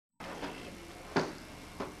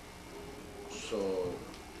So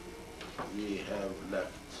we have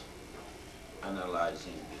left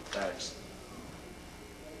analyzing the text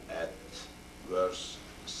at verse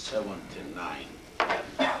 79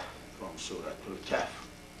 from Surah al-Kahf.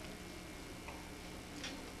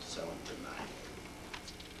 79.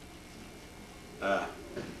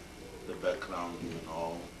 The background, you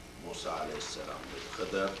know, Musa alayhi salam with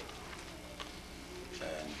Khidr,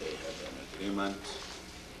 and they had an agreement.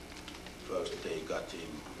 First they got him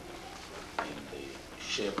in the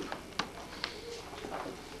ship.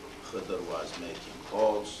 Khidr was making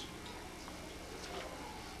calls.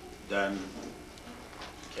 Then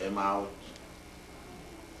came out,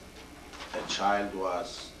 a child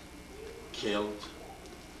was killed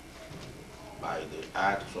by the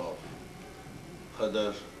acts of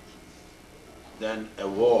Khidr. Then a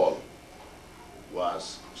wall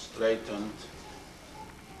was straightened.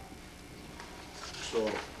 So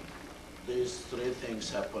these three things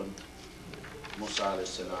happened. Musa alayhi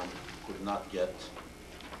salam could not get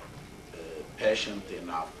patient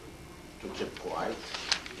enough to keep quiet.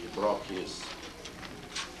 He broke his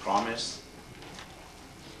promise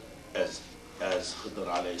as Khidr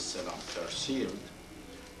alayhi salam perceived.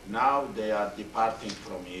 Now they are departing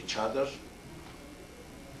from each other.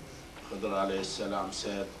 Khidr alayhi salam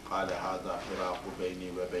said, قَالَ هَذَا فِرَاقُ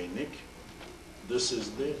بَيْنِي وَبَيْنِكَ. This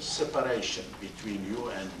is the separation between you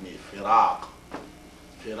and me. Firaq.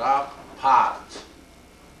 Firaq, part.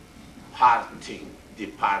 Parting,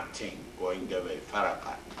 departing, going away.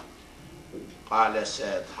 Faraqa. Qala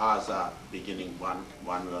said, Haza, beginning one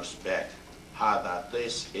verse back. Hada,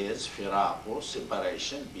 this is firaqu,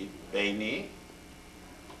 separation, bayni,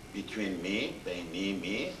 between me, bayni,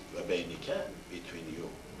 me, wa baynika, between you,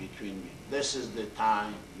 between me. This is the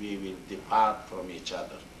time we will depart from each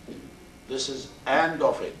other. This is end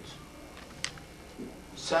of it.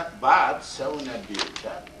 But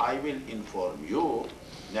سَوْنَبِّئُكَ, I will inform you,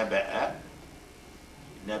 نَبَأَ,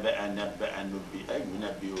 نُبِّئَ,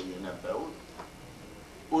 يُنَبِّئُ, يُنَبَّئُ,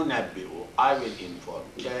 أُنَبِّئُ, I will inform.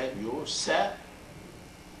 You,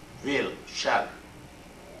 will, shall.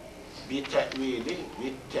 بِتَأْوِيلِ,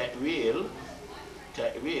 with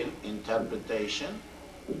ta'wil, interpretation,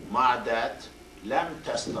 مَا that, لَمْ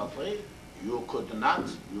تَسْتَطِعْ, you could not,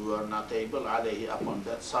 you were not able, alayhi, upon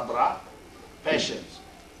that, sabra, patience.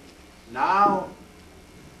 Now,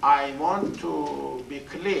 I want to be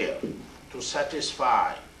clear, to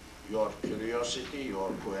satisfy your curiosity, your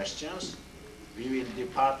questions. We will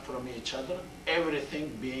depart from each other,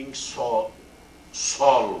 everything being solved,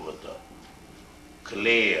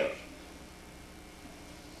 clear.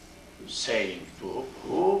 Saying to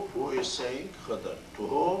who? Who is saying? Khidr. To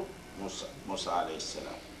who? Musa alayhi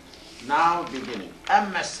salam. Now beginning.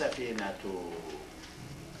 Amma safinatu.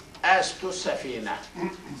 As to safina.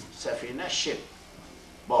 Safina, ship,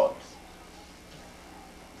 boat.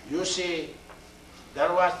 You see,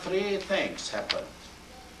 there were three things happened.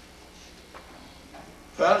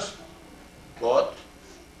 First, boat,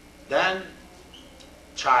 then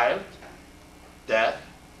child, death,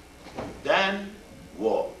 then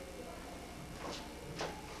war.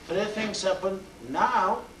 Three things happened.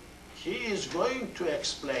 Now, he is going to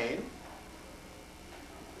explain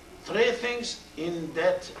three things in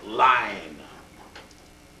that line.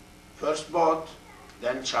 First boat,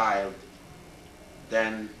 then child,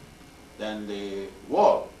 then the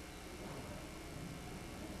war.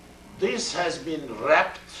 This has been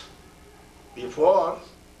wrapped before.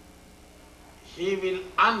 He will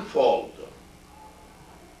unfold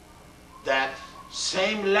that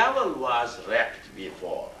same level was wrapped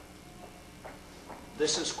before.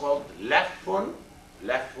 This is called lafun,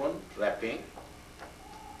 wrapping,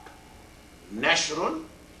 nashrun,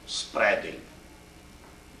 spreading.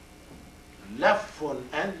 Lafun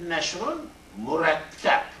and nashrun,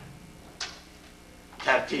 murattab,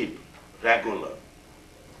 tartib, regular.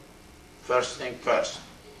 First thing first.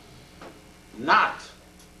 Not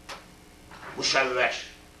mushawwash,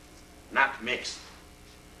 not mixed.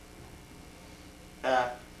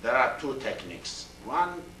 There are two techniques.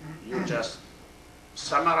 One, you just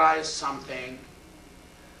summarize something,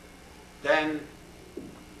 then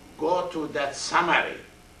go to that summary,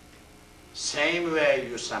 same way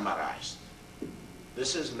you summarized.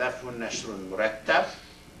 This is lafun nashrun murattab.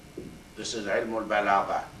 This is ilm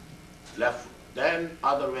al-balagha. Then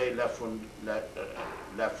other way, lafun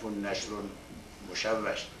nashrun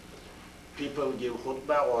mushawwash. People give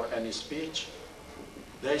khutbah or any speech.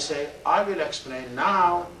 They say, I will explain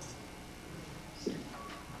now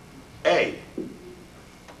A.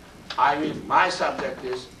 My subject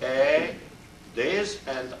is A, this,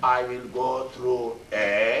 and I will go through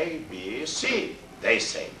A, B, C, they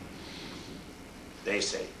say.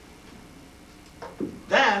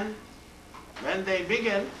 Then, when they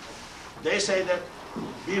begin, they say that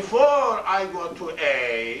before I go to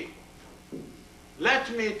A, let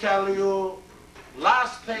me tell you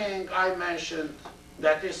last thing I mentioned,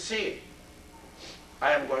 that is C.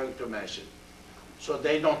 I am going to mention. So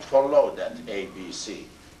they don't follow that A, B, C.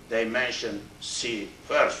 They mention C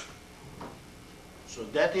first. So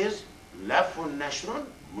that is lafun nashrun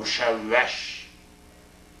mushawwash.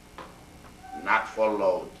 Not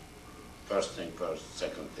followed. First thing first,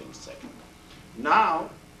 second thing second. Now,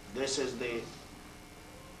 there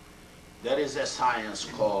is a science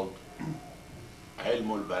called ilm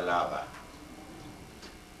al-balagha.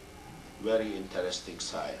 Very interesting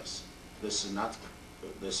science. This is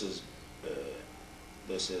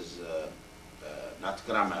not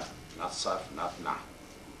grammar, not sarf, not nah.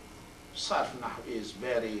 Sarf, nah is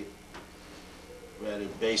very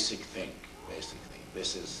basic thing.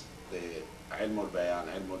 This is the ilm al-bayan,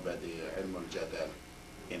 ilm al-badi, ilm al-jadal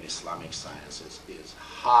in Islamic sciences is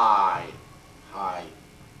high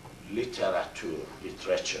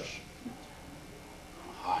literature,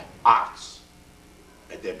 high arts,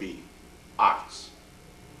 adabi, arts,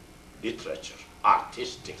 literature,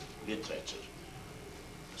 artistic literature.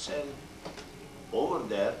 So over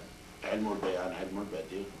there, ilm al-bayan, ilm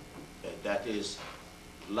al-badi, that is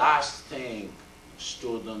last thing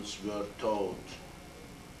students were taught.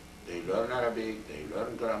 They learn Arabic, they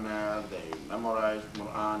learn grammar, they memorize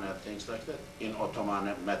Quran and things like that in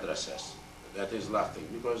Ottoman madrasas. That is last thing,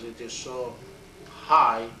 because it is so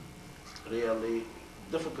high, really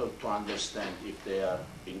difficult to understand if they are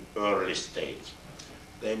in early stage.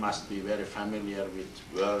 They must be very familiar with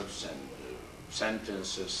words and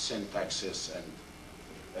sentences, syntaxes, and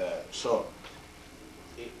so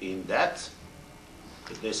in that,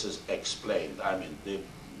 this is explained. I mean, the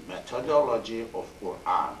methodology of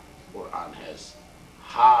Quran. Quran has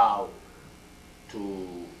how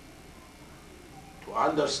to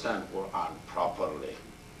understand Quran properly,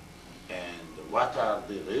 and what are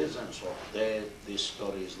the reasons of these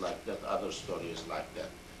stories like that, other stories like that.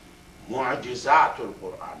 Mu'jizatul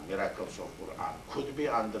Quran, miracles of Quran, could be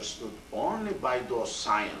understood only by those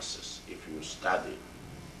sciences if you study.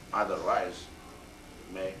 Otherwise,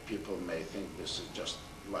 people may think this is just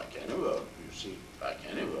like any word, you see, like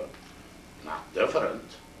any word, not different.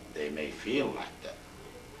 They may feel like that.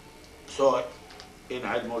 So, in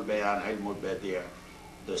ilm al-bayan, ilm al-badi',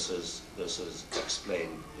 this is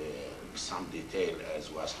explained in some detail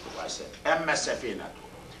as was I said. Amma safinatu.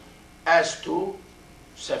 As to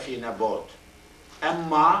safina boat.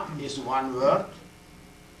 Amma is one word.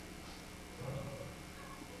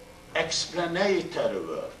 Explanatory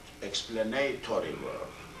word.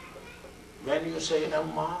 When you say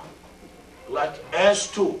amma, like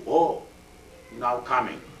as to, oh, now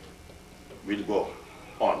coming, we'll go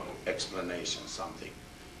on, explanation, something.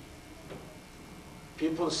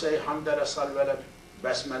 People say hamdala salwala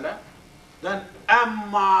basmala, then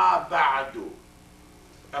amma ba'du.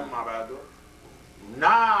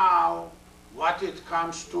 Now, what it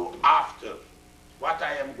comes to after, what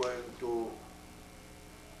I am going to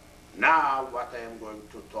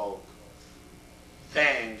talk,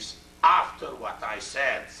 things after what I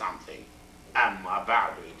said, something. Amma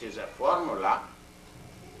ba'du, it is a formula.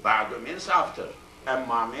 Ba'du means after.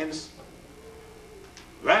 Amma means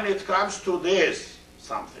when it comes to this,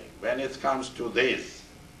 something. When it comes to this.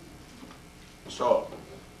 So,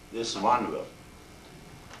 this one word.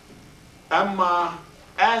 Amma,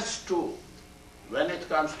 as to, when it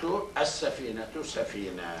comes to as-safina, to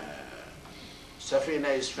safina. Safina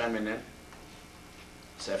is feminine.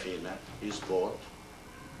 Safina is boat,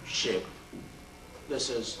 ship. This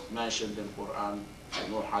is mentioned in Quran.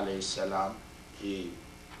 Nuh alayhi salam, he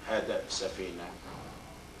had a safina.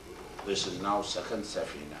 This is now second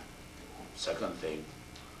safina. Second thing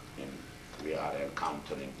we are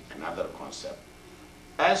encountering another concept.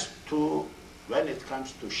 As to when it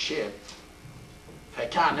comes to ship,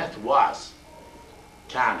 فكانت was.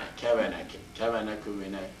 كان كان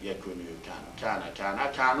كوين يكون كان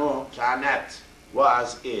كانوا كانت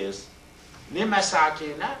was is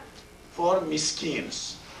لمساكين for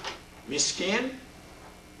miskins. Miskin,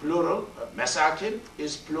 plural, masakin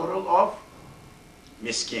is plural of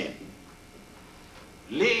miskin.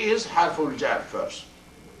 Li is harful jar first.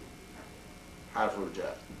 Harful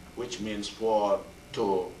jar, which means for,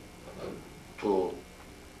 to,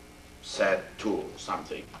 said to,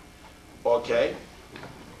 something. Okay.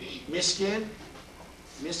 Miskin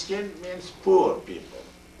means poor people.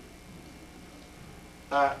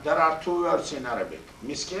 There are two words in Arabic,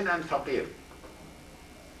 miskin and faqir.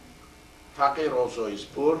 Faqir also is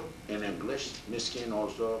poor in English, miskin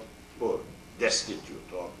also poor,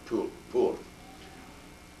 destitute or poor.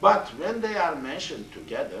 But when they are mentioned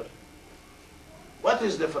together, what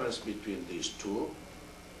is the difference between these two?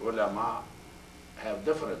 Ulama have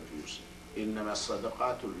different views. إنما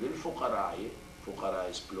الصدقات للفقراء, فقراء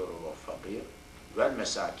is plural of فقير,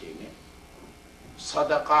 والمساكين,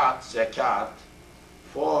 صدقات, zakat,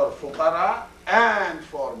 for fuqara and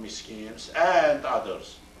for miskins and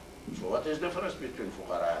others. So what is the difference between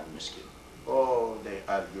fuqara and miskin? Oh, they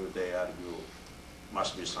argue,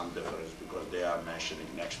 must be some difference because they are mentioning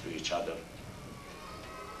next to each other.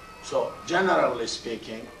 So generally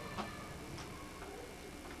speaking,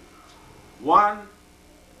 one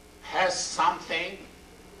has something,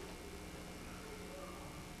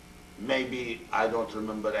 maybe, I don't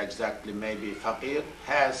remember exactly, maybe faqir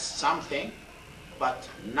has something, but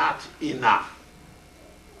not enough.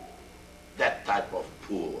 That type of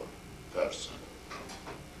poor person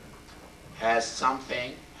has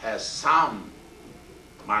something, has some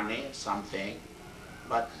money, something,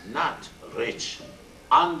 but not rich,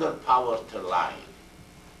 under poverty line,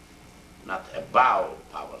 not above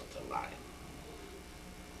poverty line.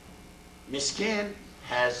 Miskin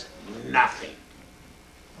has nothing,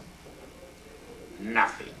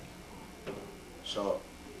 nothing. So,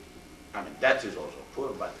 I mean, that is also poor,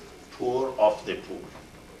 but poor of the poor,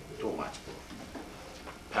 too much poor,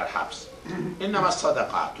 perhaps. إنما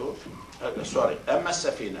الصدقات, sorry, أما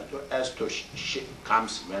السفينة, as to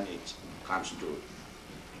comes when it comes to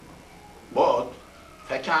boat,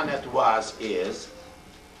 فكانت was is,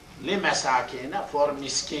 لمساكين, for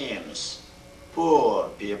miskins, poor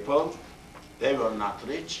people, they were not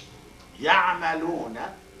rich, يعملون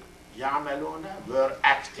were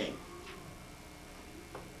acting,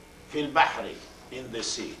 في البحر, in the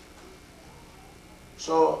sea.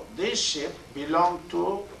 So this ship belonged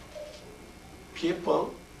to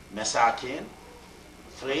people, masakin,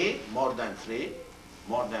 more than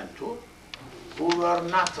two, who were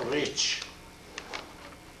not rich.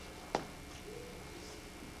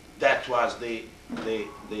 That was the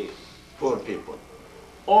poor people,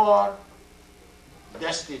 or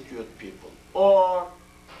destitute people, or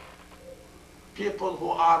people who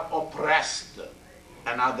are oppressed,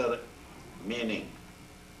 another meaning.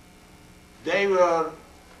 They were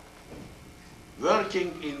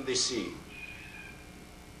working in the sea.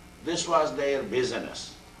 This was their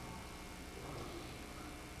business.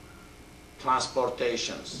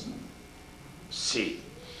 Transportations, sea,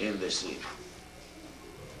 in the sea.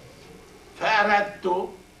 فأردت,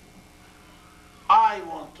 I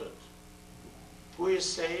wanted. Who is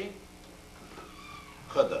saying?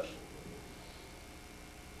 Khidr.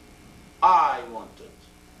 I wanted.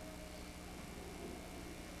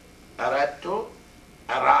 أردت,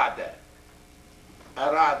 أراد.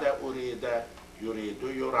 أراد, أريد, يريد,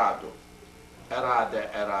 يراد. أراد,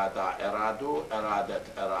 أرادا, أرادوا, أرادت,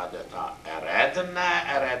 أرادتا.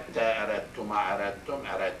 أردنا, أردت, أردتما, أردتم,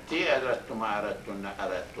 أردتي, أردتما, أردتن,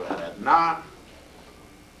 أردت, أردنا.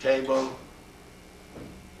 Table,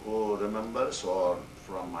 who remembers, or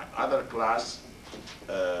from my other class,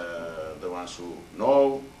 the ones who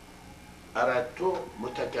know, أردت,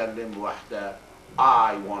 متكلم وحده,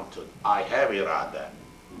 I wanted, I have irada.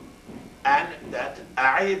 And that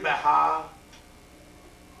أعيبها,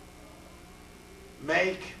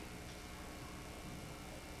 make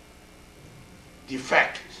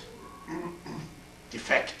defect,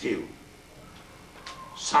 defective,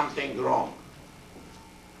 something wrong,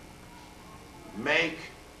 make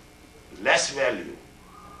less value,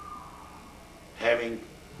 having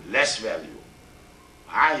less value,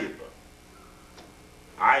 عيب,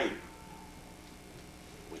 عيب,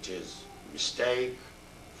 which is mistake,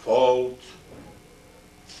 fault,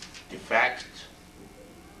 defect,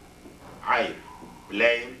 عيب,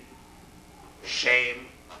 blame, shame,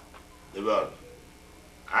 the word.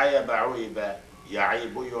 عيب, عيب,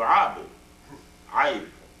 يعيب, يعاب, عيب,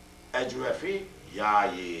 أجوفي,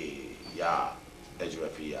 ياي, يا,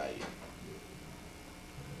 أجوفي, ياي.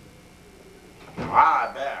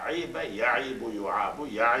 عاب, عيب, يعيب, يعاب,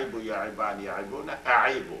 يعيب, يعيبان, يعيبون,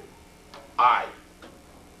 أعيب,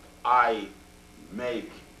 I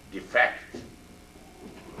make defect,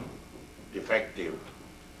 defective.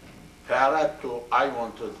 فأردت, I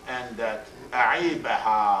wanted, and that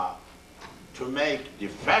أعيبها, to make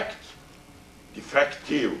defect,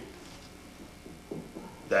 defective.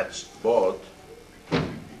 That's both.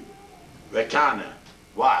 وكان,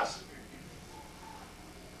 was,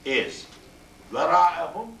 is.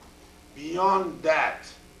 وراءهم, beyond that.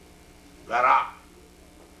 وراء,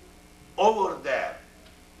 over there.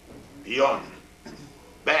 Beyond,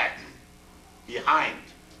 back, behind,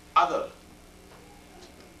 other.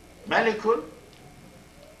 Malikun,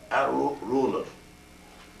 a ruler.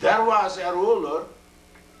 There was a ruler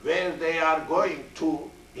where they are going to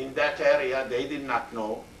in that area, they did not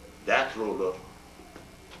know that ruler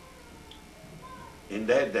in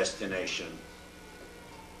their destination,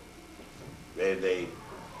 where they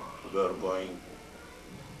were going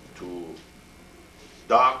to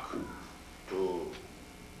dock, to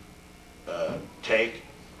take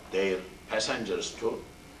their passengers to.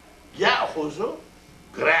 يأخذ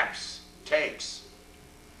grabs, takes.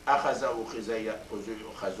 أخذ أخذ يأخذ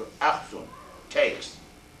يؤخذ أخذ, takes.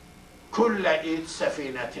 كل إيد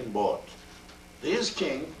سفينة boat. This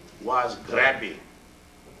king was grabbing,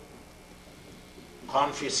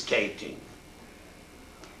 confiscating,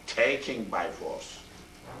 taking by force.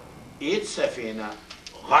 إيد سفينة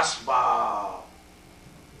غصب,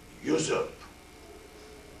 usurp,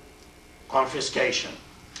 confiscation,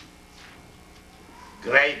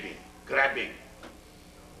 grabbing,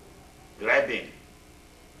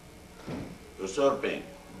 usurping,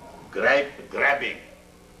 grabbing.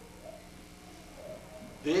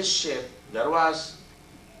 This ship,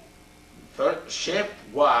 ship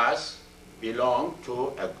belonged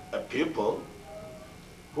to a people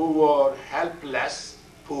who were helpless,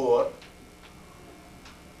 poor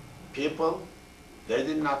people. They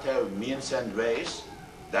did not have means and ways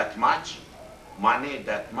that much, money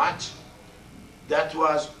that much. That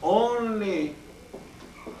was only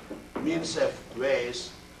means of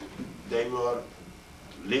ways they were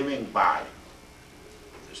living by.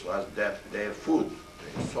 This was their food,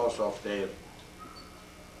 the source of their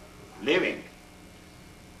living.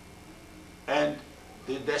 And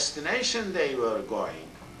the destination they were going,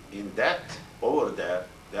 over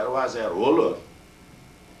there was a ruler.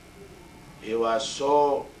 He was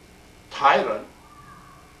so tyrant,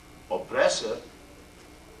 oppressor,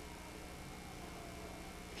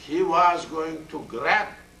 he was going to grab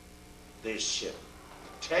this ship,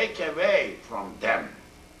 take away from them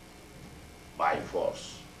by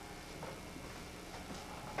force.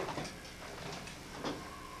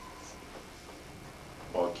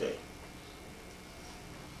 Okay.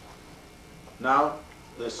 Now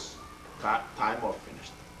this time of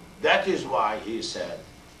finished. That is why he said,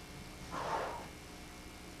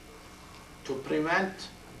 to prevent,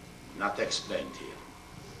 not explained here,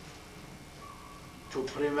 to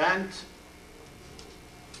prevent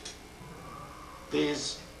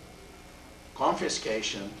this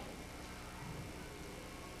confiscation,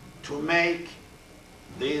 to make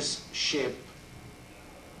this ship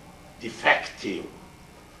defective,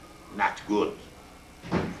 not good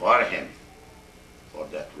for him, for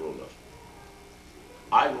that ruler.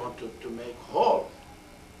 I wanted to make whole,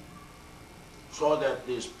 so that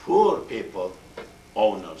these poor people,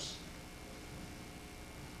 owners,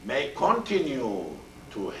 may continue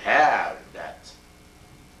to have that,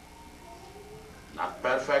 not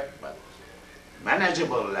perfect, but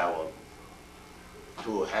manageable level,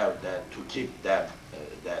 to have that, to keep that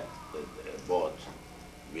boat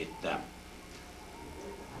with them.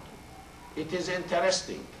 It is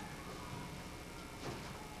interesting.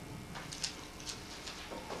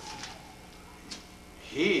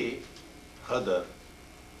 He, Khidr,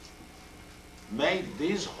 made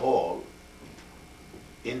this hole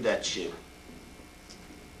in that ship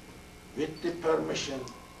with the permission,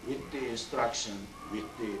 with the instruction, with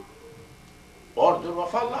the order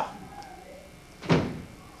of Allah.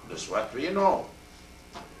 That's what we know.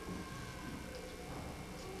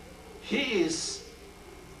 He is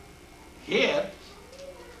here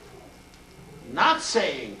not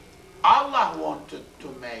saying Allah wanted to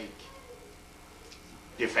make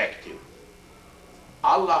defective.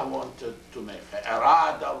 Allah wanted to make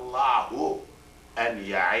فَأَرَادَ اللَّهُ أَنْ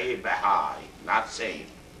يَعِيبَهَا, not saying.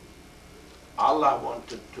 Allah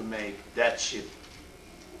wanted to make that ship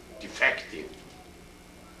defective.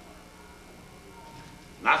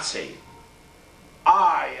 Not saying,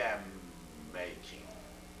 I am making,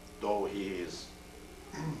 though he is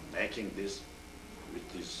making this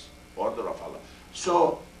with this order of Allah.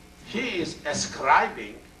 So he is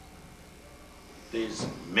ascribing this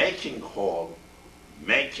making whole,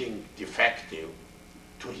 making defective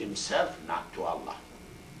to himself, not to Allah.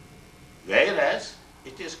 Whereas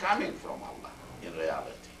it is coming from Allah in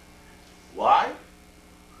reality. Why?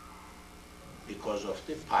 Because of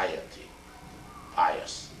the piety,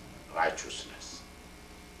 pious, righteousness.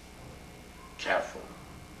 Careful.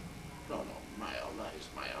 No, my Allah is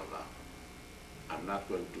my Allah. I'm not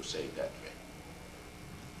going to say it that way.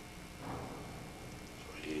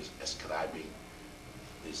 So he is ascribing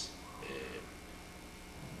this.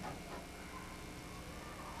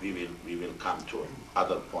 We will come to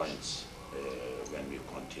other points when we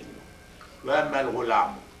continue. وَأَمَّا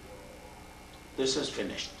الْغُلَامُ, this is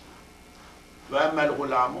finished. وَأَمَّا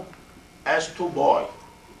الْغُلَامُ, as to boy,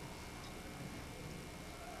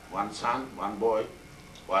 one son, one boy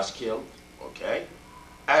was killed, okay?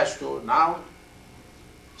 As to now,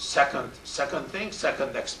 second thing,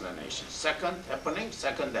 second explanation. Second happening,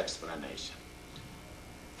 second explanation.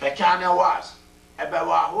 فَكَانَ was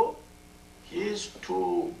أَبَوَاهُ, his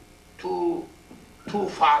two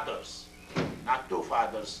fathers, not two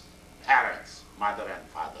fathers, parents, mother and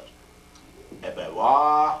father.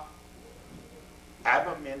 أَبَوَاه,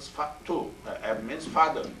 Abba means two, Ab means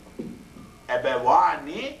father.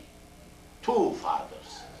 Abawani, two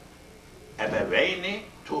fathers. Abawaini,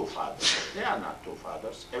 two fathers. They are not two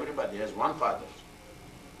fathers. Everybody has one father.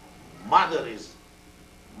 Mother is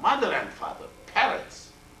mother and father,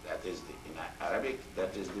 parents. That is in Arabic,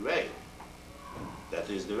 that is the way. That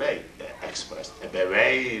is the way expressed.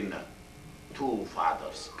 Abawain, two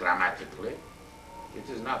fathers. Grammatically, it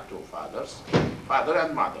is not two fathers. Father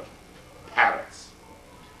and mother, parents.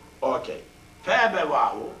 Okay.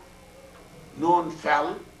 فَأَبَوَاهُ, nun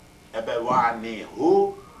fell,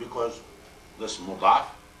 أَبَوَانِهُ, because this mudaf,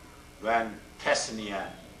 when tasniya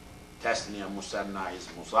musanna is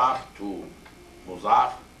mudaf to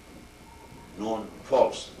mudaf, nun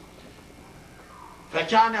falls.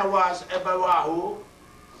 فَكَانَ was أَبَوَاهُ,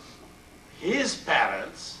 his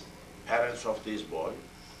parents of this boy,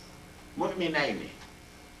 mu'minaini,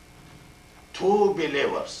 two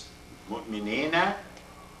believers, mu'minina,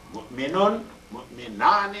 mu'minun,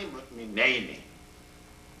 mu'minani, mu'minaini,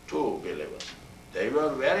 two believers. They were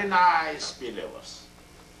very nice believers,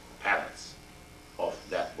 parents of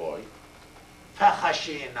that boy.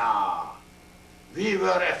 فَخَشِينَا, we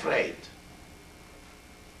were afraid.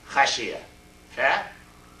 خَشِيَ,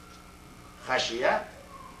 خَشِيَ,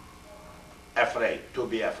 afraid,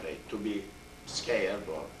 to be scared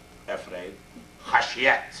or afraid.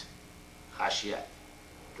 خَشْيَت,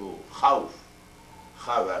 to khawf.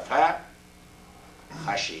 خَوَفَ,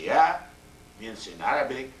 خَشِيَ means in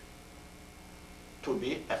Arabic to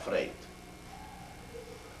be afraid.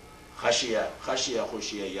 خَشِيَ, خَشِيَ,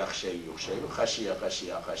 خُشِيَ, يَخْشَيْ, يُخْشَيْ, خَشِيَ,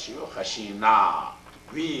 خَشِيَ, خَشِيَ, خَشِينَا.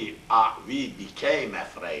 We became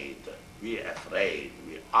afraid. We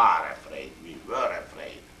are afraid, we were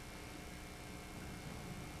afraid.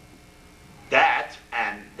 That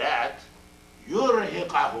and that,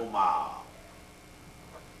 يُرْهِقَهُمَا.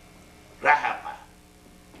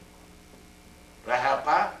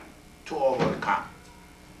 Rahaqa, to overcome,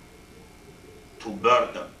 to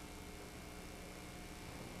burden,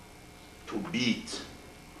 to beat,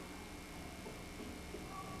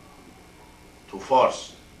 to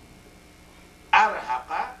force.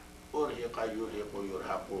 Arhaqa, urhiqa, yurhiqu,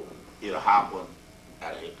 yurhaqu, irhaqun,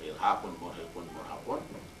 arhiq, irhaqun, murhiqun, murhaqun.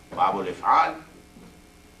 Babul if'al.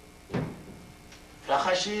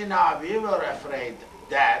 فَخَشِينَا, we were afraid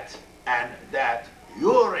that and that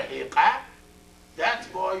yurhiqa, that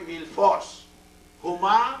boy will force.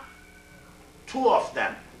 Huma, two of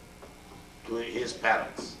them, to his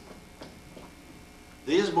parents.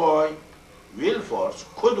 This boy will force,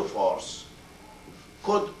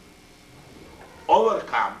 could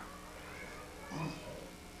overcome,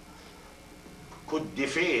 could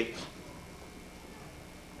defeat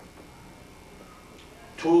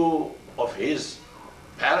two of his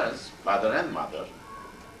parents, father and mother,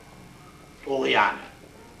 طغيانا,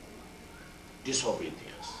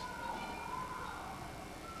 disobedience.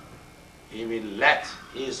 He will let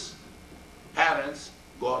his parents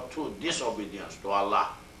go to disobedience to Allah.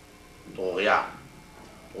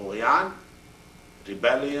 طغيان,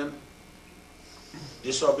 rebellion,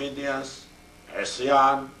 disobedience,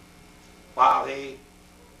 عصيان, طاغي,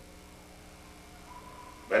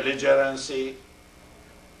 belligerency,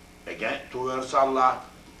 again towards Allah,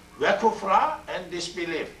 وكفرة, and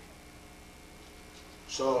disbelief.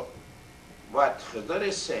 So what Khidr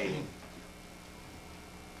is saying,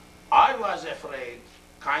 I was afraid,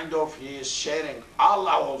 kind of he is sharing,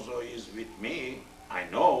 Allah also is with me, I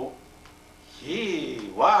know.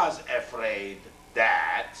 He was afraid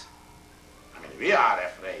that, we are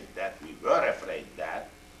afraid that, we were afraid that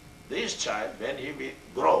this child, when he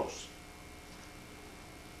grows,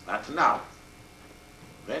 not now,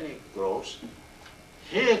 when he grows,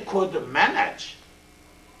 he could manage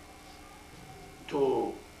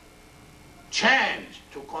to change,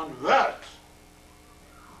 to convert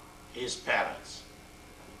his parents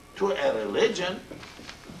to a religion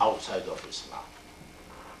outside of Islam.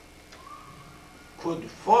 Could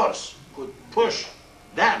push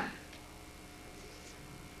them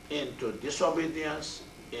into disobedience,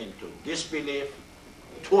 into disbelief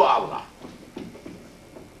to Allah.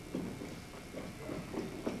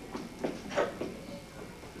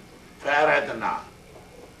 فَأَرَدْنَا,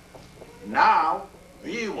 now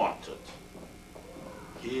we wanted.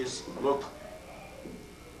 Look,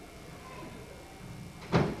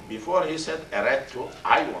 Before he said erettu,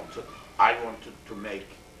 I wanted to make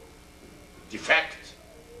defect.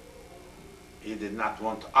 He did not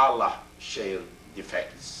want Allah share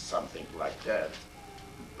defects, something like that.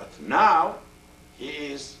 But now he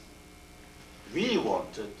is, we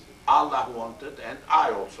wanted, Allah wanted, and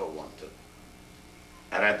I also wanted.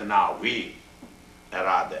 Aradna, we,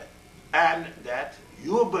 arada. And that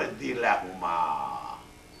yubdilahuma.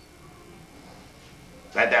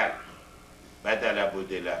 Badal. Badala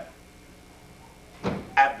budila.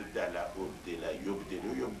 Abdala ubdila.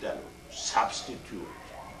 Yubdilu yubdalu. Substitute.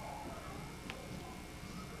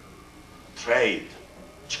 Trade.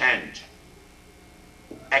 Change.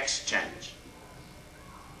 Exchange.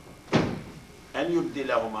 And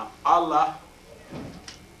yubdilahuma. Allah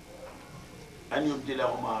and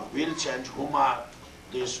yubdilahuma will change huma,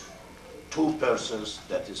 these two persons,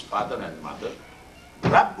 that is father and mother.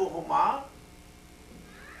 Rabbuhuma,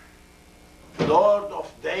 Lord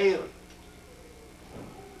of their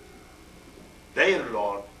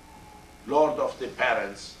Lord, Lord of the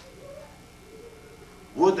parents,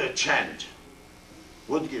 would change,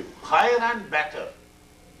 would give khayran, better,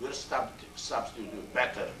 will substitute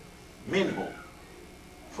better, minhu,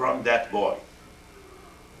 from that boy.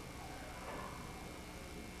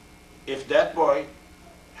 If that boy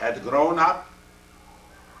had grown up,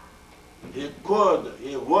 he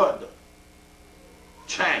would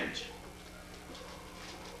change,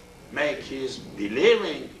 make his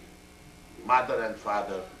believing mother and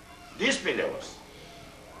father disbelievers.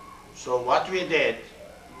 So what we did,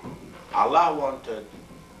 Allah wanted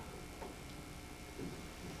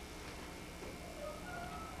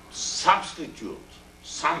substitute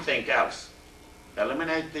something else,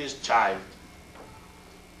 eliminate this child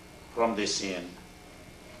from the sin,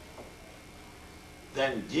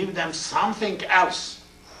 then give them something else,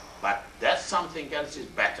 but that something else is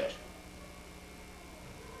better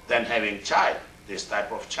than having child, this type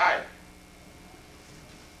of child.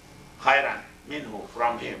 Khairan, minhu,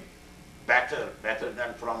 from him, better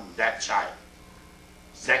than from that child.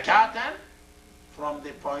 Zakatan, from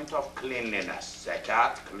the point of cleanliness,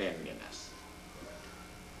 zakat, cleanliness.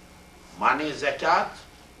 Money zakat,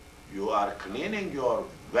 you are cleaning your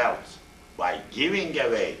wealth by giving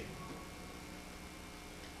away.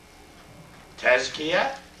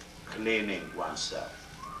 Tazkiyah, cleaning oneself.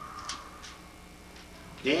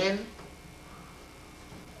 Din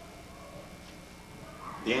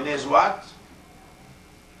is what?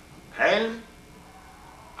 Ilm,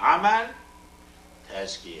 amal,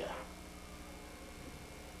 tazkiyah.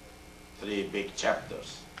 3 big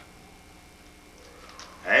chapters.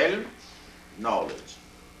 Ilm, knowledge.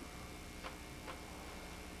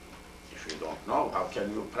 If you don't know, how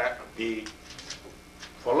can you be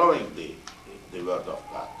following the word of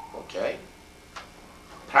God? Okay?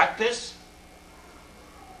 Practice.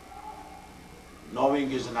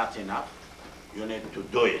 Knowing is not enough. You need to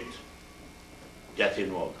do it. Get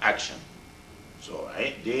involved. Action. So,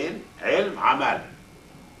 din, ilm, amal.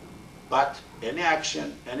 But any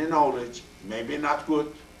action, any knowledge may be not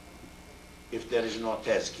good if there is no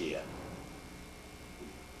tazkiyah.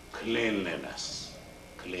 Cleanliness.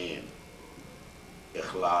 Clean.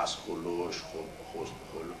 Ikhlas, khulush, khushu',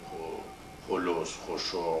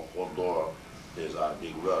 khudu'. These are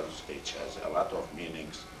big words. Each has a lot of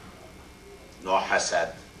meanings. No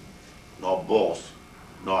hasad, no both,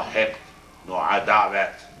 no hiqd, no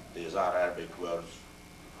adawat. These are Arabic words.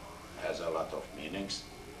 Has a lot of meanings.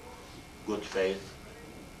 Good faith,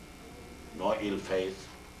 no ill faith,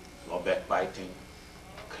 no backbiting.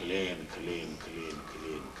 Clean.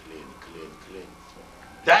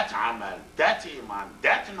 That amal, that iman,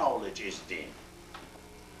 that knowledge is deen.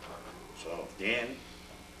 So deen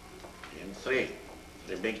in three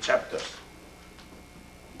big chapters.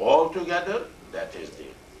 All together, that is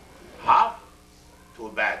deen. Half,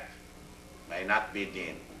 too bad, may not be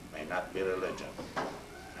deen, may not be religion,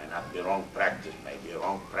 may not be wrong practice, may be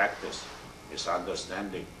wrong practice,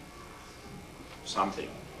 misunderstanding, something.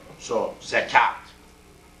 So zakat,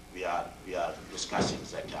 we are discussing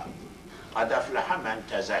zakat. قَدْ أَفْلَحَ مَنْ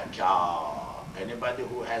تَزَكَّى. Anybody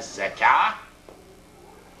who has zakah,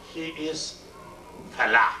 he is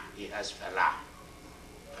falah, he has falah.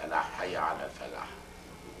 Falah, hayya ala falah.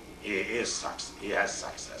 He has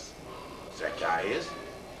success. Zakah is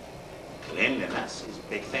cleanliness, is a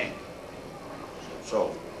big thing.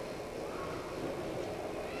 So,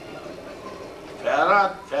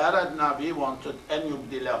 Farad Nabi wanted an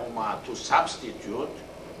yubdilahuma, to substitute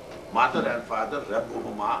mother and father,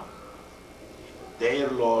 Rabbuhuma, their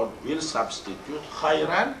Lord will substitute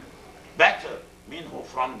khayran, better, minhu,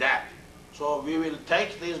 from that. So we will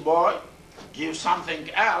take this boy, give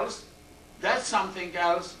something else, that something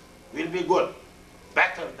else will be good,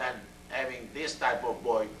 better than having this type of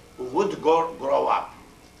boy who would grow up.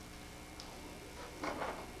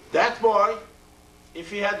 That boy,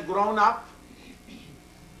 if he had grown up,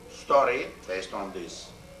 story based on this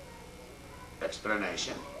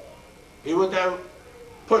explanation, he would have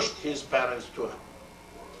pushed his parents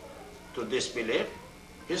to disbelief.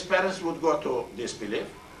 His parents would go to disbelief.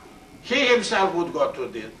 He himself would go to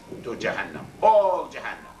Jahannam, all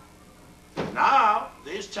Jahannam. Now,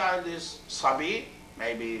 this child is Sabi,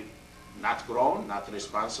 maybe not grown, not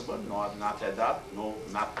responsible, not adult, no,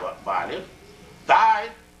 not baligh,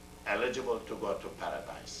 died, eligible to go to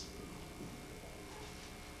paradise.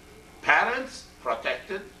 Parents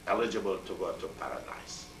protected, eligible to go to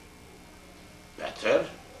paradise. Better.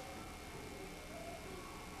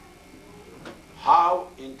 How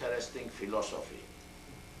interesting philosophy.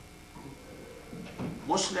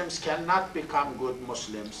 Muslims cannot become good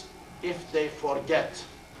Muslims if they forget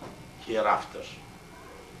hereafter.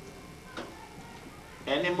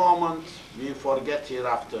 Any moment we forget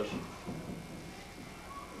hereafter,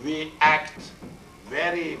 we act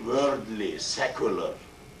very worldly, secular,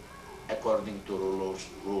 according to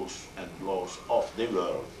rules and laws of the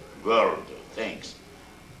world things,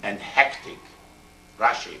 and hectic,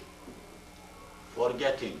 rushing,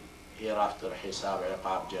 forgetting hereafter hisab,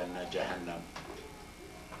 iqab, jannah, jahannam.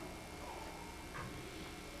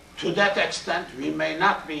 To that extent, we may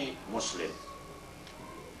not be Muslim,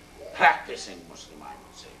 practicing Muslim, I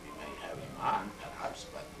would say. We may have iman, perhaps,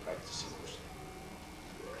 but practicing Muslim.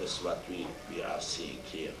 This is what we are seeing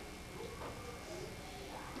here.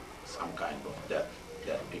 Some kind of that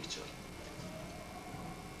picture.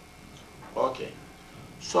 Okay,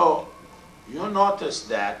 so you notice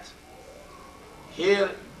that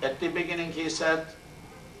here at the beginning he said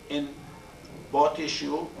in both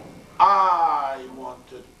issue, I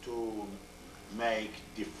wanted to make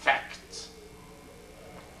defects.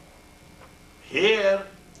 Here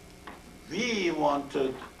we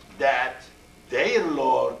wanted that their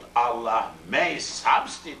Lord Allah may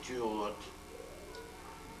substitute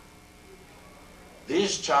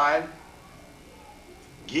this child,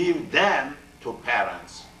 give them to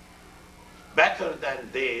parents better than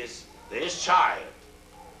this child.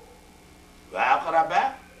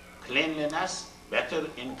 وَأَقْرَبَ, cleanliness, better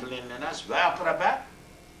in cleanliness. وَأَقْرَبَ,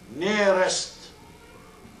 nearest.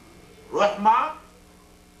 Rahma,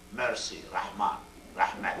 mercy, Rahman,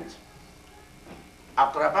 Rahmat.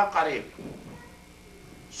 أقرب, qarib,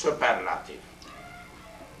 superlative.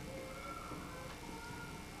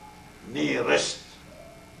 Nearest,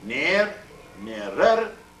 near,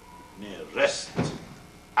 nearer, nearest.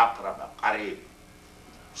 أقرب, qarib.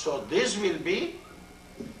 So this will be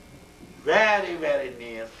very, very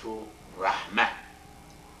near to Rahmah,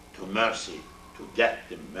 to mercy, to get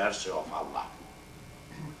the mercy of Allah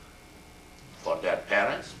for their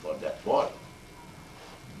parents, for that boy.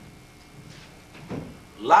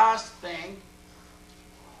 Last thing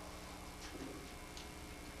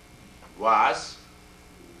was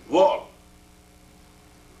wall.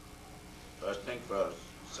 First thing first,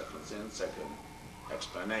 second thing second,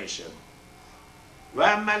 explanation.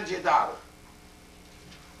 وَأَمَّا الْجِدَارُ,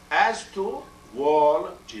 as to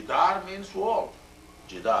wall, jidar means wall.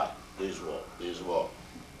 Jidar, this wall.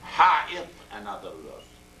 Ha'id, another word.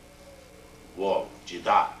 Wall,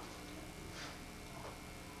 jidar.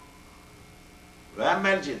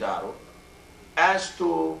 وَأَمَّا الْجِدَارُ, as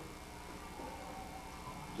to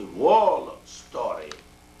the wall story,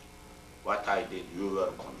 what I did, you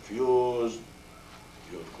were confused,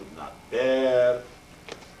 you could not bear,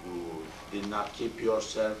 you did not keep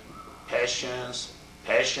yourself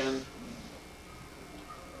patient.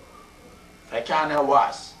 فَكَانَ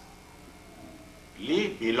was, li,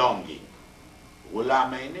 belonging,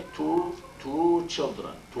 غُلَامَيْنِ, two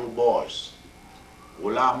children, two boys,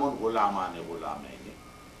 غُلَامٌ غُلَامَانِ غُلَامَيْنِ.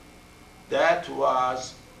 That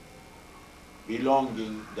was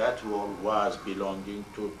belonging, that wall was belonging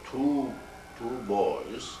to two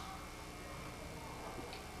boys.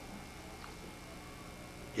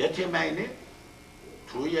 Yatimaini,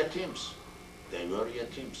 two yatims. They were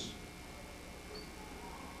yatims.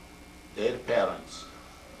 Their parents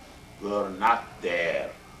were not there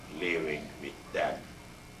living with them.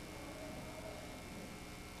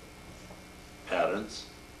 Parents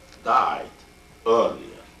died earlier.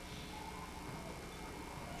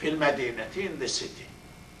 Fil Medinati, in the city.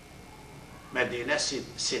 Medina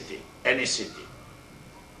city, any city.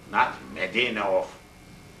 Not Medina of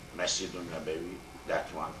Masjid al-Nabawi, that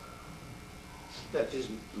one. That is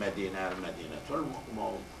Medina, Medinatul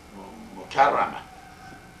Mukarramah.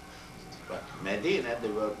 But Medina, the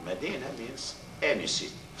word Medina means any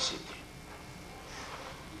city.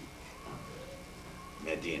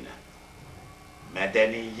 Medina.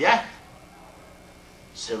 Medeniyah,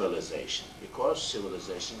 civilization, because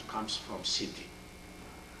civilization comes from city.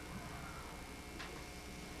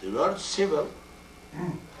 The word civil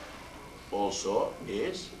also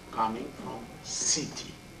is coming from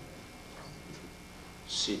city.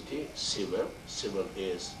 City, civil. Civil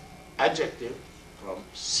is adjective from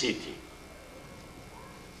city.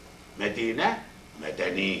 Medina,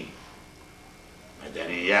 Medani.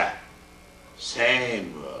 Medaniyah.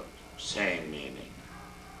 Same word, same meaning.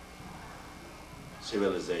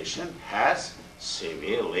 Civilization has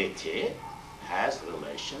civility, has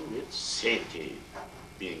relation with city,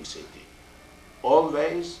 being city.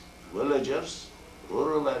 Always villagers,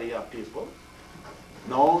 rural area people,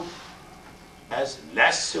 known as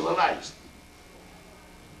less civilized.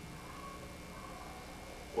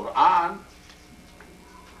 Quran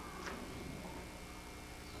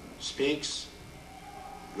speaks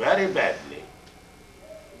very badly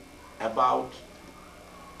about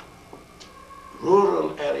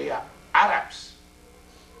rural area Arabs.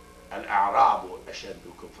 الأعراب أشد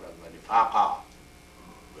كفرا ونفاقا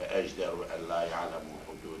وأجدر أن لا يعلموا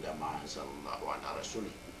حدود ما أنزل الله على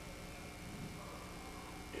رسوله.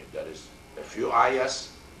 There is a few ayahs,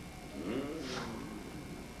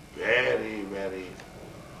 very, very,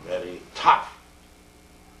 very tough,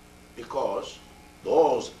 because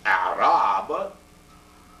those Arab,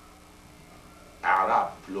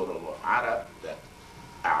 plural of Arab, that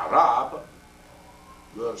Arab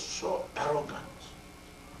were so arrogant,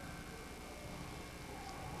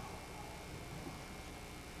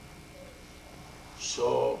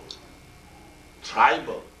 so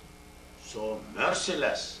tribal, so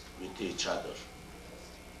merciless with each other.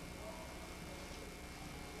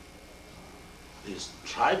 This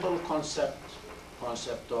tribal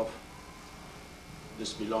concept of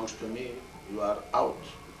this belongs to me, you are out.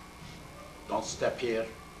 Don't step here.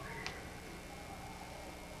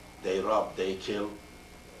 They rob, they kill.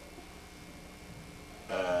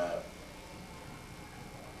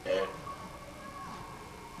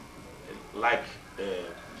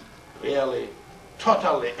 Really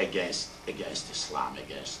totally against Islam,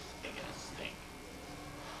 against thing.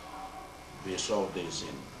 We saw this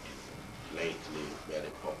in lately very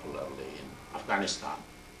popularly in Afghanistan,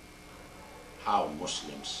 how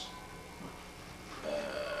Muslims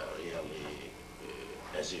really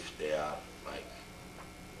as if they are like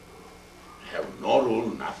have no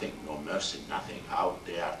rule, nothing, no mercy, nothing, how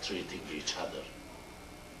they are treating each other.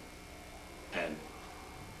 And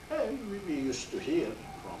we used to hear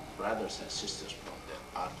from brothers and sisters from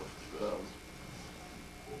that part of the world.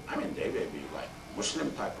 I mean, they may be like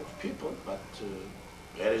Muslim type of people, but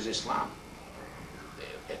where is Islam?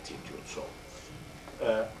 Their attitude. So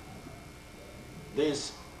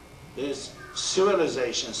this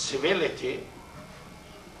civilization, civility,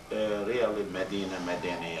 really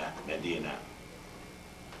Medina.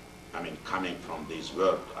 I mean, coming from this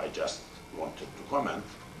word, I just wanted to comment.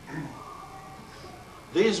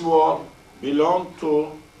 This wall belonged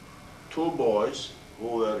to two boys who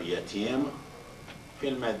were yatim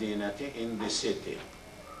fil Medinati, in the city.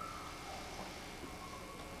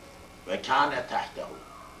 وكان تحته.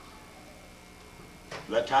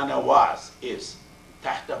 وكان was, is.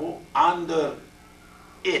 تحته, under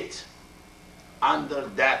it, under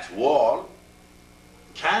that wall,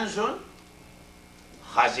 kanzun,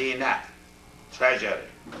 khazina, treasury,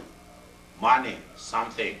 money,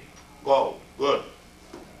 something, gold, good,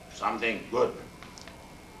 something good.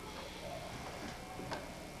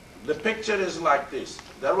 The picture is like this.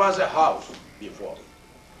 There was a house before.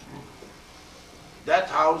 That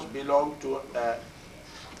house belonged to a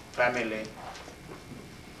family.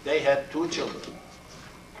 They had 2 children.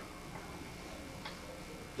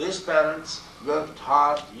 These parents worked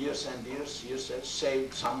hard years and years,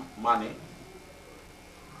 saved some money,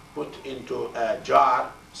 put into a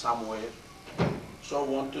jar somewhere, so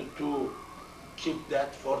wanted to keep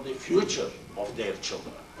that for the future of their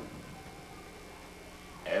children.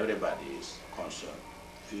 Everybody is concerned,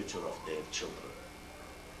 future of their children.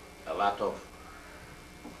 A lot of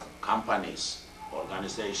companies,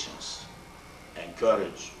 organizations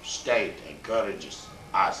state encourages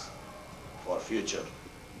us for future.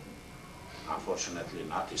 Unfortunately,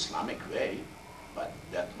 not Islamic way, but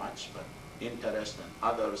that much, but interest and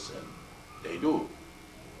others, and they do,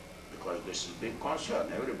 because this is a big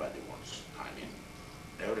concern. Everybody wants,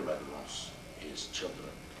 everybody wants his children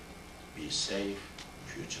be safe,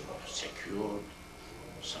 future of secured,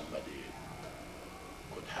 somebody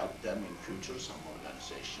could help them in future, some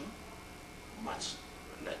organization, must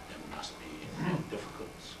let them not be in a difficult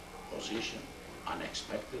position,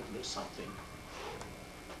 unexpectedly something.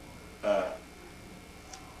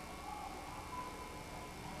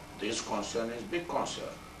 this concern is big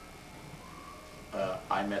concern.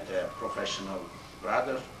 I met a professional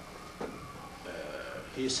brother.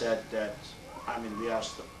 He said that,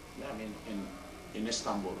 in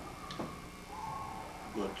Istanbul,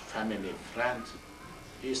 good family friend,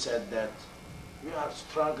 he said that we are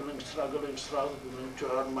struggling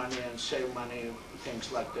to earn money and save money,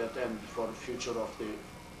 things like that, and for the future of the,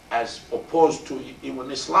 as opposed to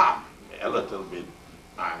even Islam, a little bit.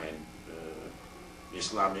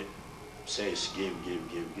 Islam says give,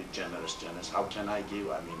 generous. How can I give?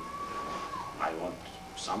 I want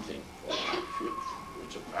something for my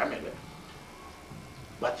future family.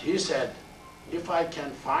 But he said, if I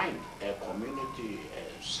can find a community,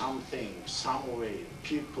 something, some way,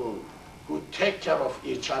 people who take care of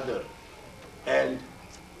each other, and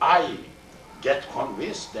I get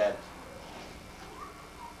convinced that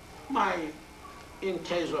in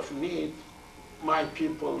case of need, my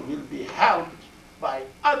people will be helped by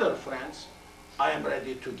other friends, I am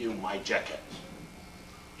ready to give my jacket,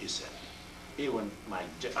 he said. I am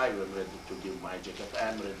ready to give my jacket. I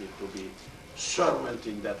am ready to be servant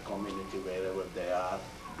in that community wherever they are,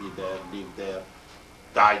 be there, live there,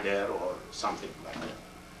 die there, or something like that.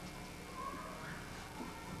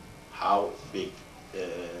 How big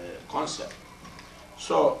concept.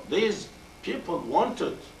 So these people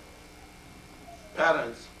wanted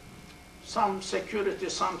parents some security,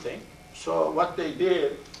 something. So what they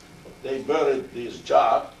did, they buried this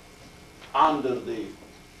jar under the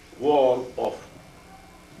wall of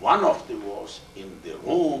one of the walls in the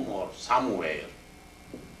room or somewhere.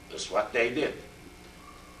 That's what they did.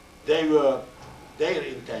 Their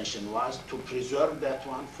intention was to preserve that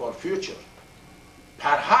one for future.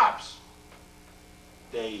 Perhaps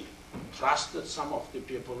they trusted some of the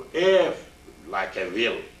people, if, like a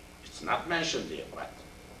will, it's not mentioned here,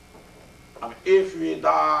 but if we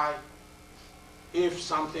die, if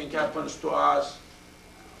something happens to us,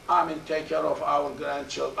 take care of our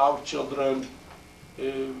grandchildren, our children.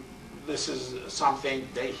 This is something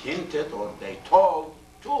they hinted or they told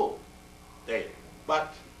too.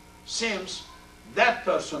 But seems that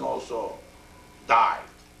person also died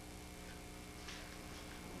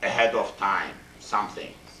ahead of time,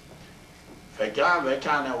 something.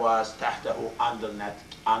 فكان was تحته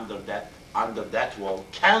under that wall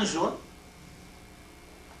كنز,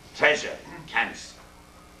 treasure, كنز.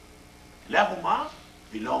 لهما,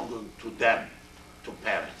 belonging to them, to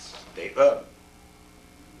parents. They earn,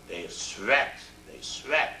 they sweat,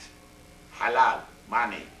 halal,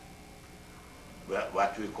 money.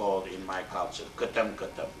 What we call in my culture, katam,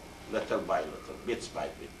 little by little, bits by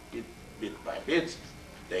bit by bit,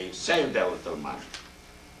 they save their little money.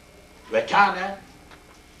 وكان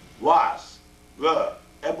was, were,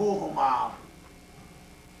 أبوهما,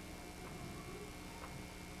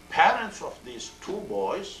 parents of these two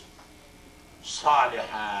boys,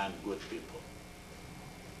 صالحان, good people.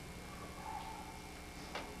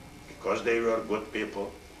 Because they were good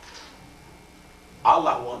people,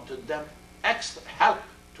 Allah wanted them extra, help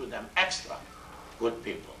to them extra, good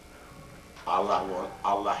people.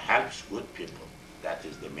 Allah helps good people. That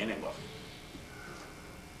is the meaning of it.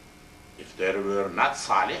 If there were not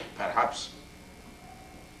salih, perhaps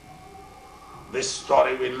this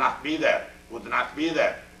story will not be there, would not be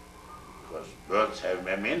there. Because words have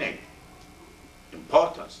a meaning,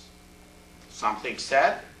 importance. Something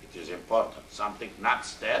said, it is important. Something not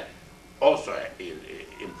said, also is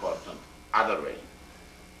important, other way.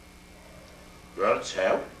 Words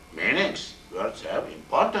have meanings, words have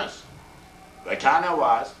importance. وكان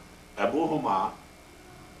was أبوهما,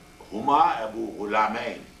 هما أبو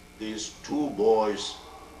غلامين, these two boys,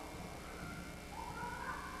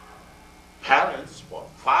 parents or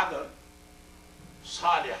father,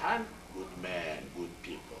 صالحان, good man, good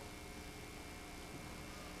people.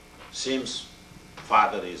 Seems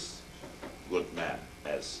father is good man,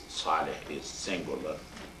 as Salih is singular,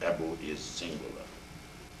 Abu is singular.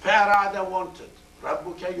 Farada wanted,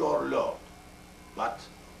 Rabbuka, your Lord, but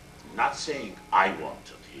not saying I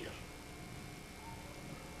wanted here.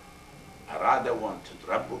 Arada wanted,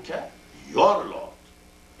 Rabbuka, your Lord.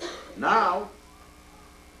 Now,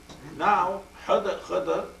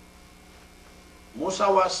 Khidr,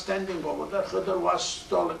 Musa was standing over there, Khidr was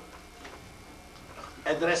still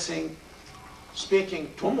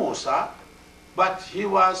speaking to Musa, but he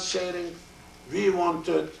was sharing, we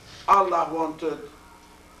wanted, Allah wanted,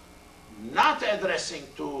 not addressing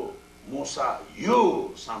to Musa,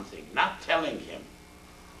 you something, not telling him.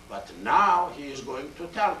 But now he is going to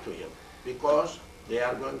tell to him, because they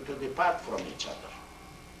are going to depart from each other.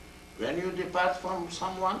 When you depart from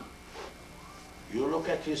someone, you look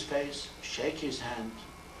at his face, shake his hand.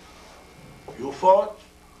 You fought,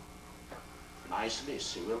 nicely,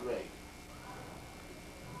 civil way.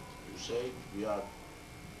 You say we are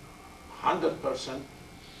 100%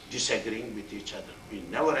 disagreeing with each other. We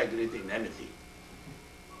never agreed in anything.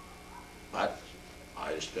 But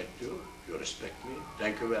I respect you, you respect me.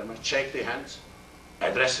 Thank you very much. Shake the hands,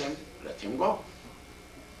 address him, let him go.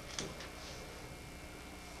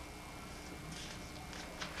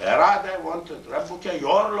 Farad wanted, Rabbuka,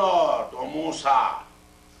 your Lord, O Musa.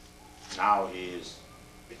 Now he is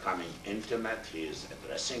becoming intimate, he is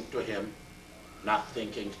addressing to him, not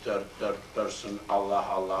thinking third person, Allah,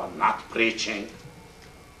 Allah, not preaching,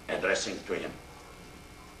 addressing to him.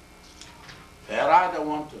 Farad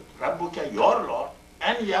wanted, Rabbuka, your Lord,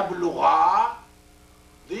 and yablugha,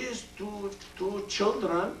 these two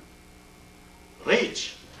children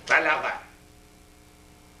reach, balagha.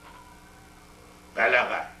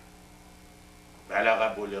 بلغ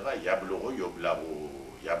بلغ بلغ يبلغ يبلغ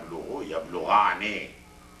يبلغ يبلغان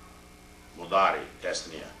مضارع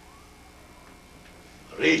تثنية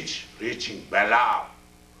reach reaching بلاغ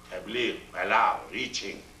تبليغ بلاغ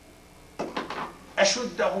reaching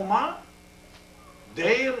أشدهما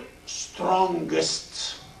their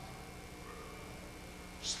strongest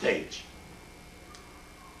stage.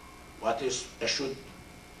 What is أشد?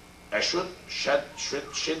 أشد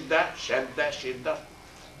شدة شدة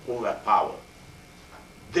قوة power.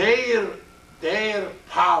 Their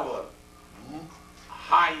power,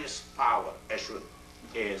 highest power, أشد,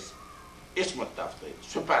 is اسم التفضيل,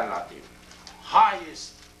 superlative,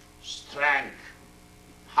 highest strength,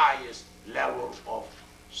 highest level of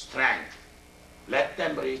strength. Let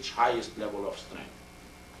them reach highest level of strength.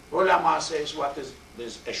 Ulama says, what is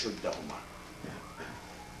this أشدهما?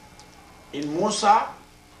 In Musa,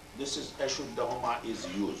 this is Ashuddahuma is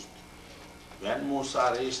used. When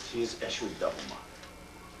Musa reached his Ashuddahuma.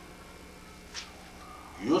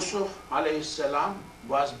 Yusuf alayhi salam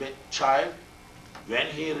was a child when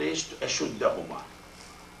he reached Ashuddahuma.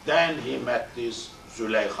 Then he met this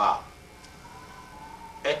Zulaykha.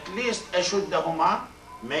 At least Ashuddahuma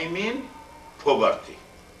may mean poverty.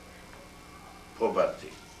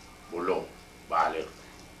 Poverty. Bulugh, baligh,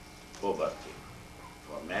 poverty.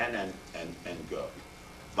 For man and girl.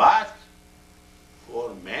 But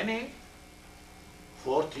for many,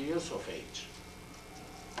 40 years of age,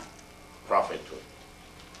 prophethood.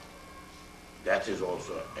 That is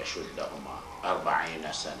also Ashuddahuma,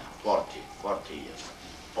 40 sana, 40 years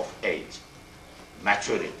of age,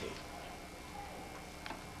 maturity,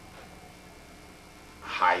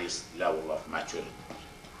 highest level of maturity.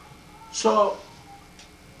 So,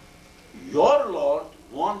 your Lord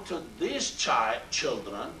wanted these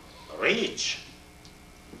children reach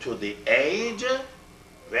to the age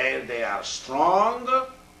where they are strong,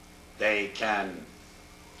 they can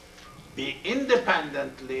be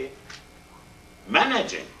independently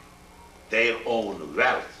managing their own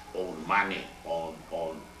wealth, own money, own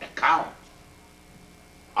account.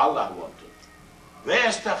 Allah wanted.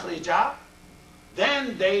 وَيَسْتَخْرِجَ,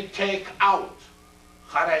 then they take out.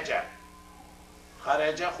 خَرَجَ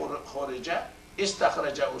خَرَجَ خُرِجَ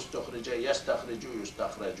استخرج استخرج يستخرج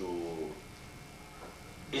يستخرج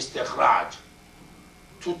استخراج,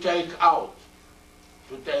 to take out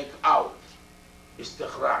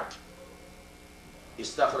استخراج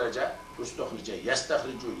استخرج استخرج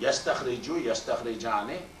يستخرج يستخرج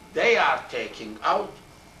يستخرجان, they are taking out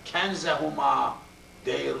كنزهما,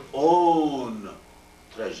 their own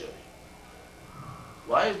treasury.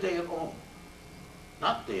 Why is their own?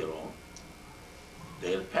 Not their own,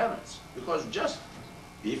 their parents. Because just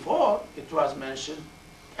before it was mentioned,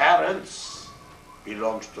 parents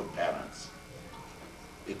belongs to parents.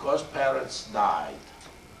 Because parents died,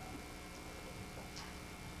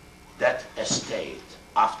 that estate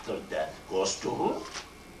after death goes to who?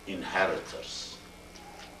 Inheritors.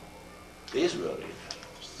 These were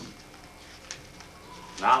inheritors.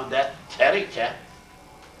 Now that terika,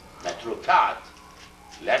 matrukat,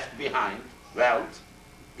 left behind, wealth,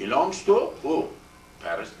 belongs to who?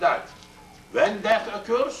 Parents died. When death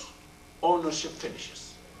occurs, ownership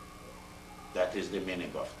finishes. That is the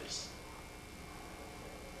meaning of this.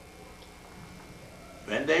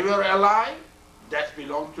 When they were alive, death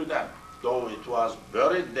belonged to them, though it was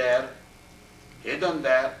buried there, hidden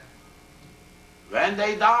there. When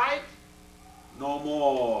they died, no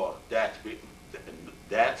more death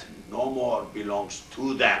no more belongs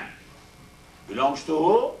to them. Belongs to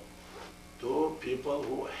who? To people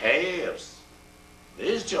who heirs.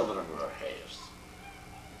 These children were heirs.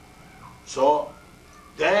 So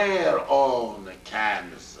their own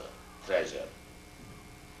kanz, treasure.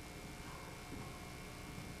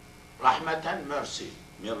 Rahmatan, mercy,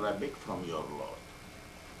 min rabbik, from your Lord.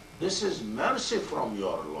 This is mercy from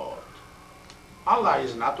your Lord. Allah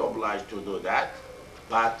is not obliged to do that,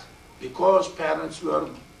 but because parents were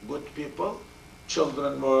good people,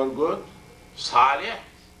 children were good, salih,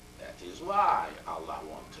 that is why Allah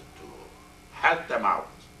wanted to help them out.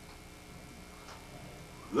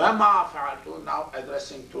 وَمَا فَعَلْتُ, now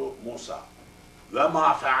addressing to Musa.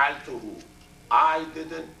 وَمَا فَعَلْتُهُ, I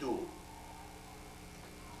didn't do.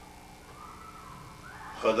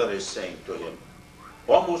 Khidr is saying to him,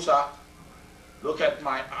 "O Musa, look at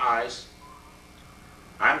my eyes.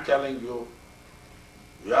 I'm telling you,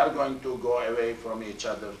 we are going to go away from each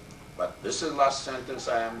other." But this is the last sentence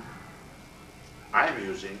I am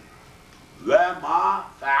using. وَمَا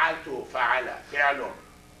فَعَلْتُ, فَعَلَ, فِعْلٌ.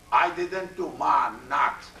 I didn't do, ma,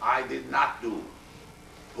 not. I did not do.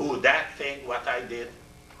 Who, that thing, what I did,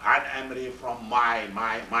 an amri, from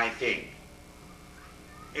my thing.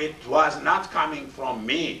 It was not coming from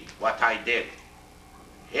me, what I did.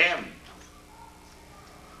 Him,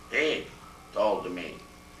 he told me.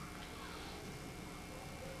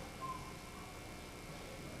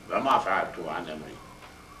 وَمَا فَعَلْتُ عَنْ أَمْرِي.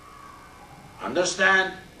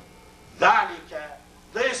 Understand? ذَلِكَ,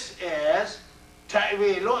 this is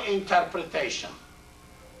تأويل, interpretation,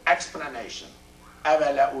 explanation.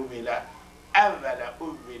 أَوَلَ أُوِلَ, أَوَلَ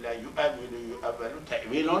أُوِلَ, يُؤَوِلُ يُؤَوَلُ,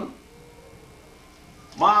 تأويل.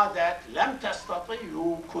 ما, that لم تستطيع,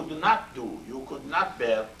 you could not do, you could not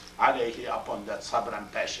bear عليه, upon that, sabr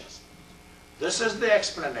and patience. This is the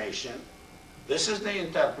explanation, this is the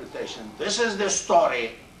interpretation, this is the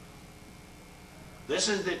story, this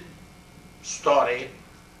is the story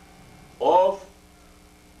of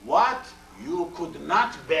what you could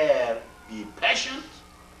not bear, be patient,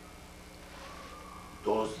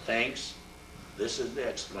 those things. This is the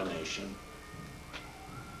explanation.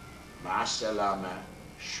 مع السلامة,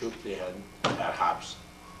 shook the hand, perhaps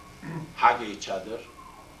hug each other,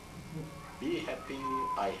 be happy.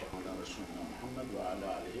 I have Rasulullah Muhammad wa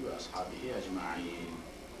ala alihi wa ashabihi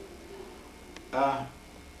ajma'in.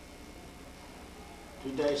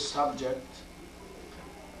 Today's subject,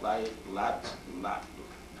 like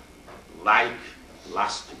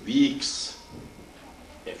last weeks,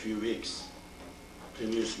 a few weeks,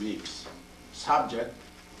 previous weeks, subject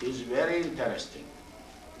is very interesting.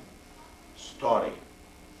 Story.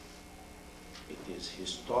 It is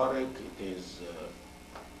historic, it is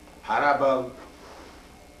parable,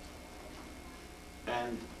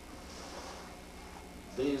 and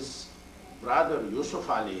this brother Yusuf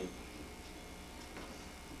Ali,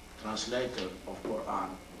 translator of Quran,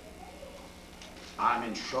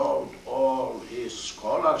 showed all his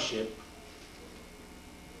scholarship,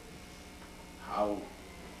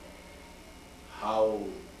 how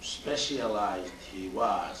specialized he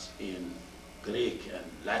was in Greek and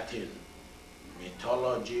Latin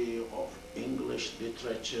mythology, of English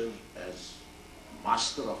literature, as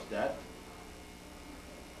master of that.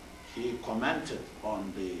 He commented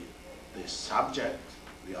on the subject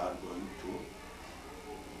we are going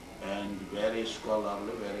to, and very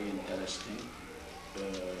scholarly, very interesting.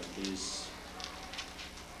 This,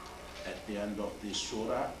 at the end of this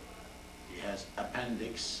surah, he has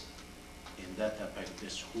appendix. In that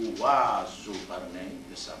appendix, who was Zulqarnain,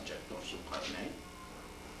 the subject of Zulqarnain,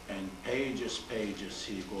 and pages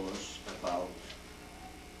he goes about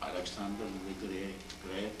Alexander the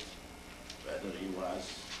Great, whether he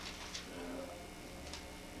was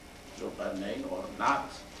Zulqarnain or not,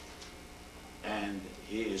 and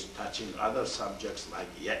he is touching other subjects like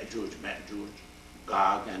Ya'juj, Ma'juj,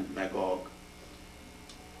 Gog and Magog.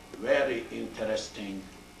 Very interesting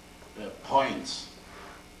points.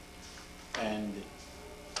 And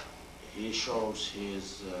he shows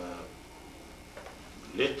his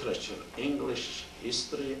literature, English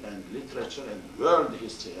history and literature, and world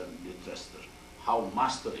history and literature, how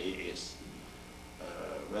master he is.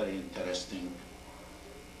 Very interesting.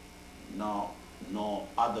 No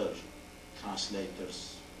other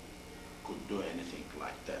translators could do anything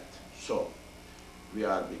like that. So, we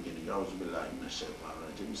are beginning. أعوذ بالله من الشيطان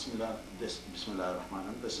الرجيم. بسم الله الرحمن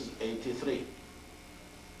الرحيم. This is 83.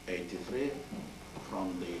 83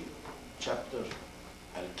 from the chapter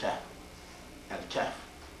al-Kahf. Al-Kahf.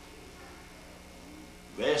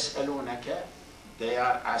 وَيَسْأَلُونَكَ, they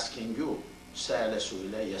are asking you. سَأَلَ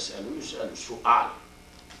سُئِلَ يَسْأَلُ يُسْأَلُ سُؤَال.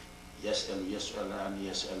 يَسْأَلُ يَسْأَلَانِ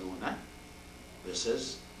يَسْأَلُونَ. This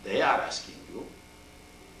is, they are asking you.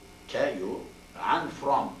 You, and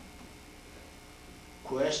from.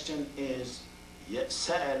 Question is,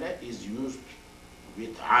 سَأَلَ is used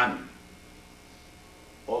with an.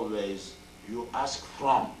 Always you ask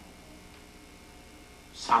from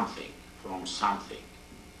something,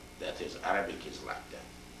 That is, Arabic is like that.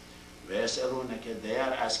 وَيَسْأَلُونَكَ, they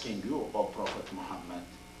are asking you, O Prophet Muhammad,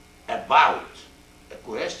 about, a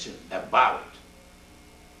question about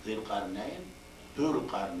Dhul Qarnayn,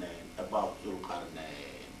 about Dhul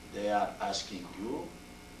Qarnayn. They are asking you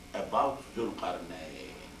about Dhul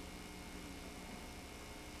Qarnayn.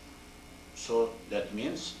 So that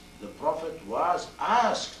means the Prophet was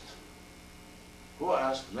asked. Who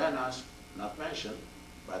asked? When asked? Not mentioned.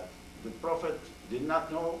 But the Prophet did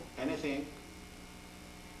not know anything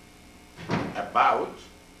about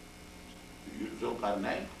Dhul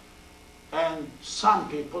Qarnayn. And some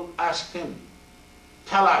people asked him,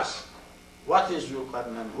 tell us, what is Dhul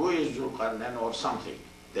Qarnayn? Who is Dhul Qarnayn? Or something.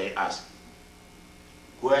 They asked.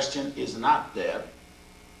 Question is not there.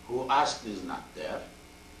 Who asked is not there.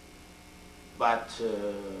 But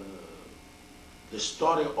the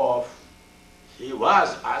story of he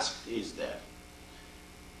was asked is there.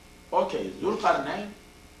 Okay, Dhul Qarnayn,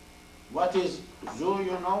 what is Zu,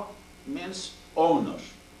 you know, means owner.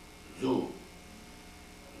 Zu.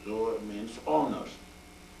 Zu means owner.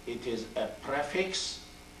 It is a prefix,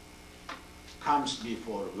 comes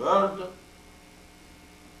before word,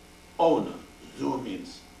 owner. Zu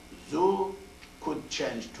means. Zu could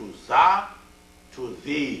change to za, to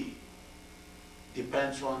thee.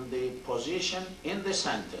 Depends on the position in the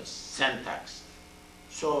sentence, syntax.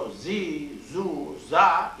 So zi, zu,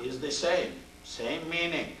 za is the same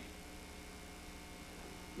meaning.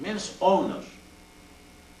 Means owner,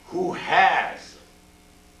 who has,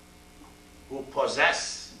 who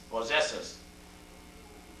possesses.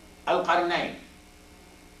 Al-Qarnayn.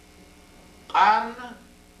 Qarn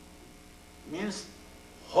means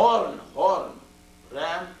horn,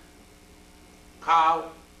 ram,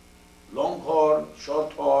 cow, long horn,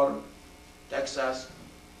 short horn, Texas,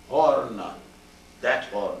 horn, that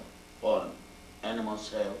horn,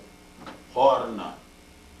 animals have horn.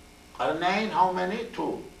 Qarnayn, how many?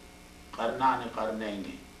 Two. Qarnani,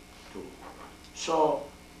 Qarnayni, two. So,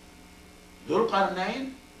 Dhul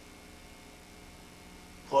Qarnayn,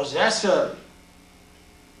 possessor,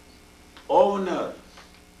 owner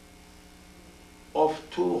of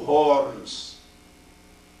two horns,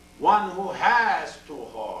 one who has two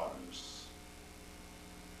horns.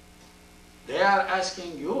 They are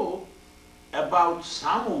asking you about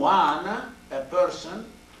someone, a person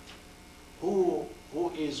who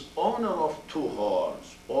is owner of two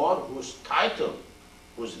horns, or whose title,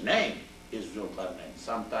 whose name is Dhul Qarnayn.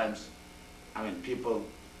 Sometimes, I mean, people,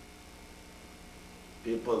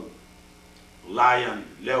 lion,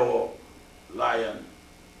 Leo, lion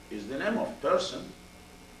is the name of person.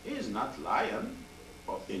 He is not lion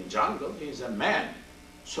in jungle, he is a man.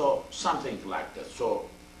 So something like that. So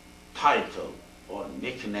title or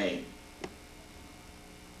nickname,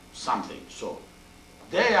 something. So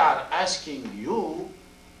they are asking you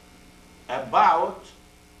about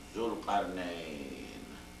Dhul Qarnayn.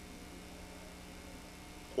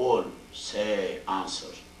 All say,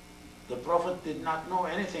 answer. The Prophet did not know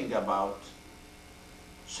anything about,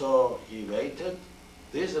 so he waited.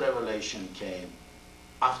 This revelation came.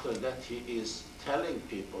 After that, he is telling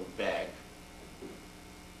people back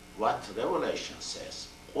what revelation says.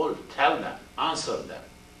 All tell them, answer them.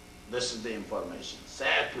 This is the information.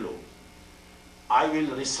 Sayatlu. I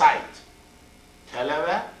will recite.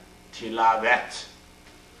 Talawa, tilawat.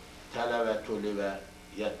 Talawa, tuliwa,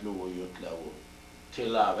 yatluwu, yutlawu.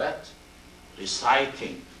 Tilawat,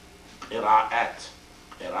 reciting. Qira'at.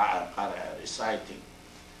 Qira'a, reciting.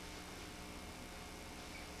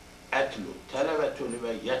 Atlu. Talawa,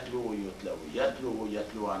 tuliwa, yatluwu, yutlawu. Yatluwu,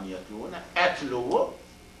 yatluwan, yatluuna. Atluwu.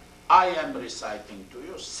 I am reciting to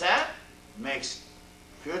you. Sa makes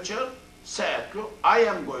future. Sa'atlu, I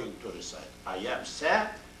am going to recite. I am. Sa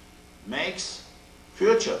makes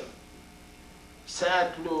future.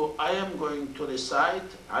 Sa'atlu, I am going to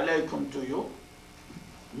recite. Alaykum, to you.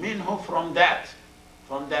 Minhu, from that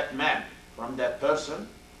man, from that person.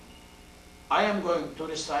 I am going to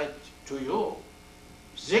recite to you.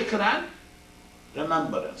 Zikran,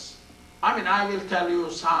 remembrance. I mean, I will tell you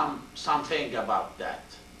something about that.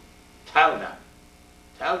 Tell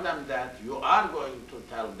them that you are going to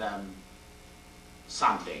tell them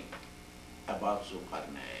something about Dhul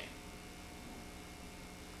Qarnayn.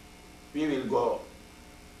 We will go,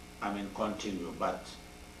 continue, but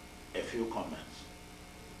a few comments.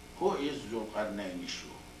 Who is Dhul Qarnayn issue?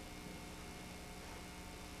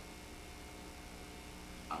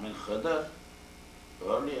 Khidr,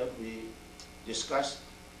 earlier we discussed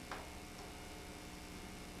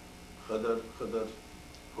Khidr,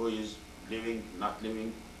 who is living, not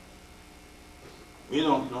living. We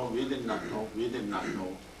don't know, we did not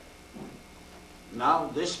know. Now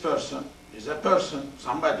this person is a person,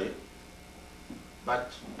 somebody,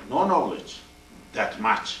 but no knowledge that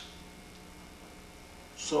much.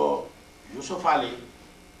 So Yusuf Ali,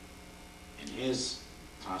 in his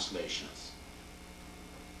translations,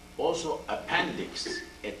 also appendix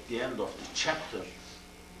at the end of the chapter,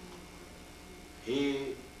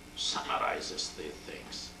 he summarizes these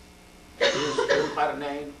things. Is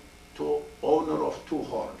Zulqarnain owner of two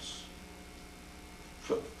horns.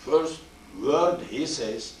 First word he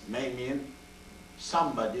says may mean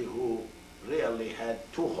somebody who really had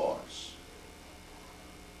two horns,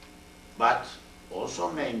 but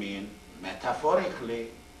also may mean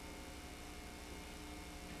metaphorically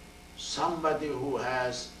somebody who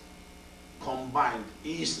has combined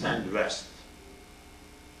east and west,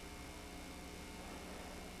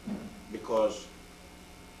 because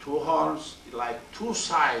two horns like two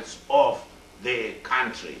sides of the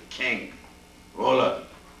country, king, ruler,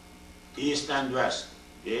 east and west,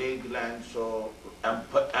 big land, so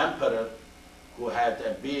emperor who had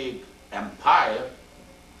a big empire,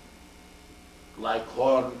 like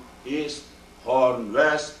horn east, horn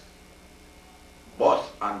west, both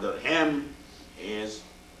under him, is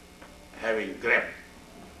having grip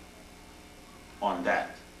on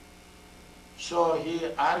that. So he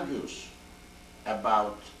argues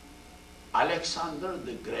about Alexander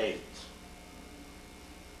the Great.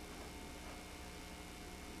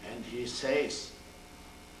 And he says,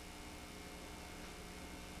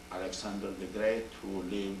 Alexander the Great, who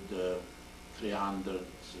lived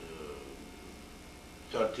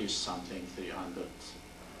 330 something, 300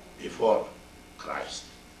 before Christ.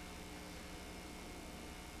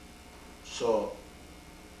 So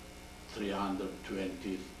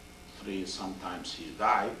 323 sometimes he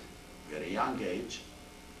died, very young age,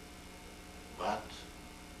 but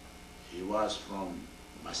he was from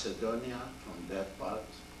Macedonia, from that part.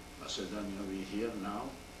 Macedonia we hear now,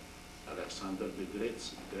 Alexander the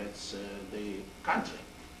Great's the country.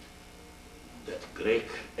 That Greek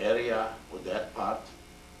area or that part,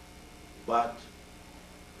 but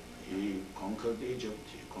he conquered Egypt,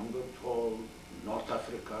 he conquered all North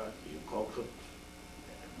Africa, he conquered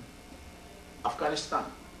Afghanistan,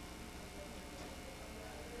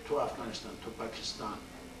 to Pakistan,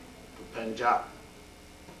 to Punjab.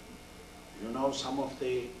 You know, some of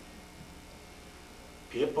the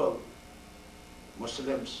people,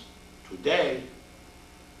 Muslims today,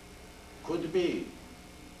 could be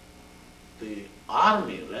the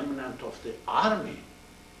army, remnant of the army,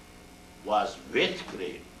 was with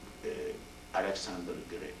Alexander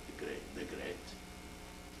the Great,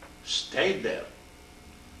 stayed there,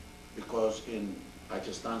 because in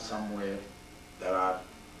Pakistan somewhere there are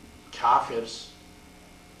Kafirs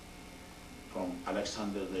from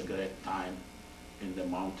Alexander the Great time in the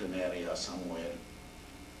mountain area somewhere.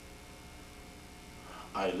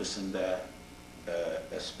 I listened to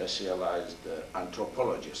a specialized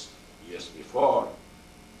anthropologist years before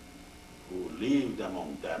who lived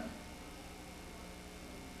among them,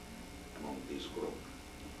 among this group.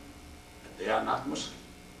 And they are not Muslim.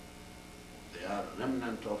 They are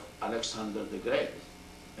remnant of Alexander the Great,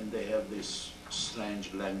 and they have this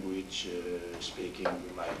strange language, speaking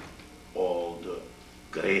like old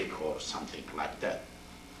Greek or something like that,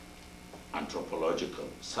 anthropological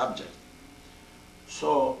subject.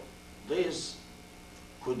 So this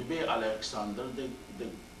could be Alexander the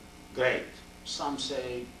Great. Some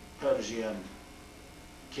say Persian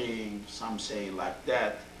king, some say like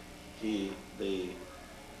that.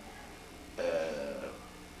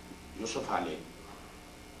 Yusuf Ali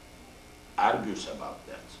argues about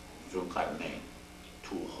that. Zulqarnain,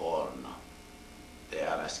 two horn. They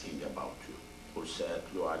are asking about you. Qul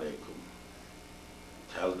sa'atlu alaykum.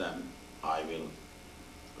 Tell them, I will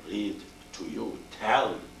read to you,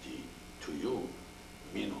 tell to you,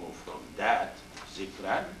 minhu, from that,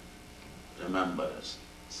 zikran, remembrance,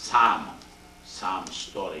 some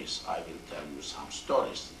stories. I will tell you some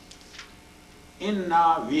stories.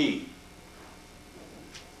 Inna, we,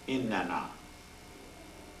 innana,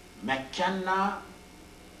 Mekkanna,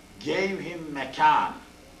 gave him Mekkan.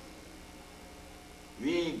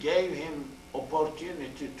 We gave him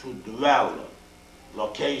opportunity to dwell,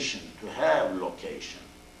 location, to have location.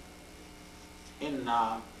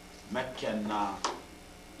 Inna Mekkanna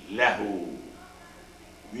lahu.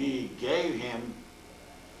 We gave him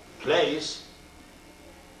place.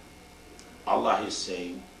 Allah is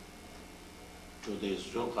saying to this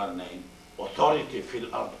Zulqarnain, authority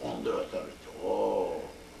fil ard, on the authority. Oh,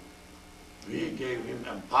 we gave him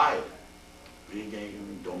empire, we gave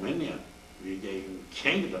him dominion, we gave him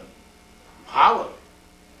kingdom, power.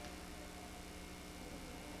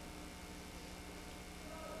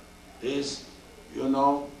 This, you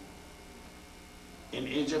know, in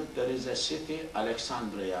Egypt there is a city,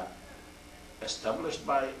 Alexandria, established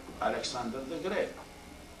by Alexander the Great.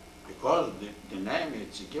 because the name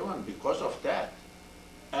is given because of that.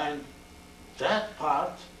 And that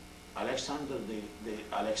part, Alexandria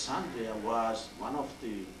was one of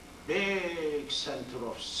the big center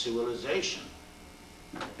of civilization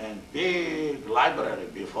and big library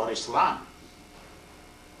before Islam.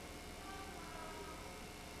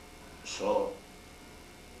 So,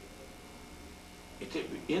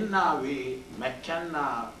 inna we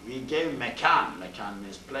mekkanna, we gave mekan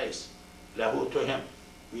means place, lahu to him.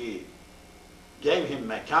 We gave him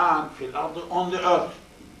mekan fil ardi, on the earth.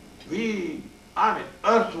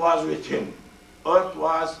 Earth was with him. Earth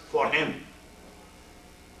was for him.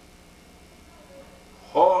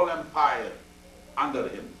 Whole empire under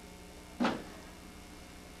him.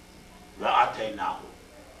 وَأَتَيْنَاهُ,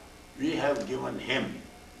 we have given him.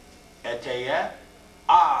 Ataya,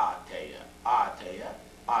 ataya, ataya,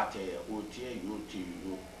 ataya, utiya,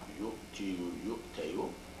 yutiyu, yutiyu, yuktayu.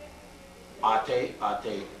 Atay,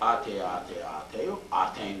 atay, atay, atay, atayu,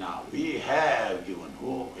 atayna. We have given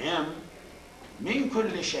him min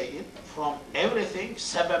kulli shay'in, from everything,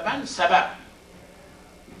 sababan, sabab.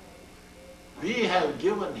 We have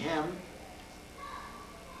given him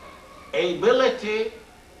ability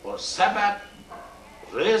or sabab,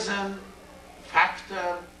 reason,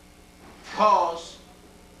 factor, cause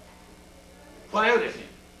for everything.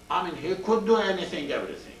 He could do anything,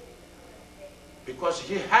 everything. Because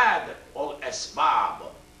he had all asbab.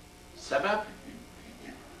 Sabab,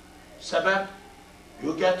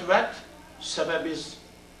 you get wet, sabab is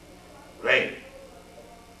rain.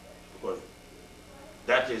 Because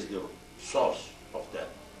that is the source of that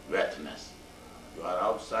wetness. You are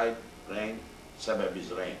outside, rain, sabab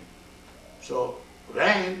is rain. So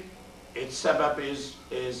rain, its sabab is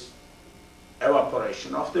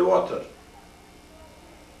evaporation of the water.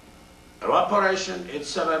 Evaporation,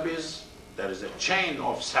 its sabab is, there is a chain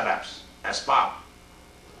of sababs, asbab,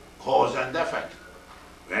 cause and effect.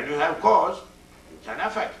 When you have cause, you can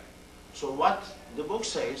affect. So what the book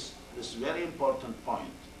says, this very important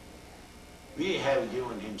point, we have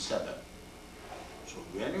given him sabab. So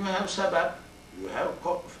when you have sabab, you have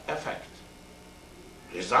effect.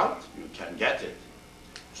 Result, you can get it.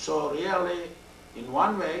 So really, in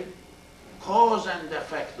one way, cause and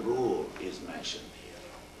effect rule is mentioned here.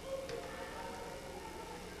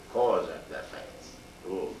 Cause and effect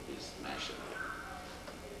rule is mentioned here.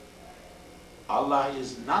 Allah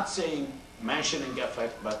is not saying mentioning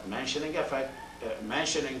effect, but mentioning effect,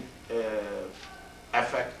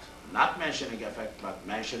 effect, not mentioning effect, but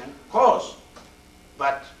mentioning cause.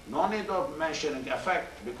 But no need of mentioning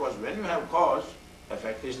effect, because when you have cause,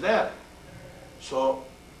 effect is there. So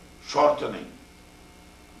shortening,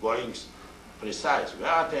 going precise. We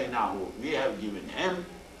have given him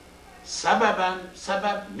sababan,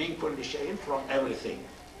 sabab min kulli shay'in, from everything.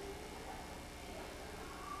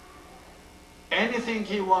 Anything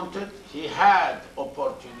he wanted, he had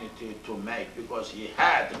opportunity to make, because he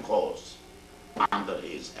had the cause under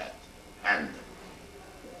his head. And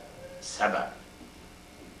sabab.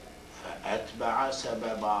 فَأَتْبَعَ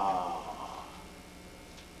سَبَبًا.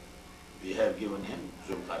 We have given him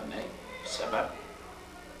Zulqarnain, sabab.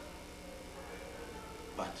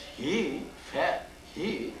 But he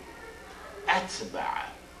atba'a,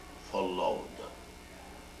 followed.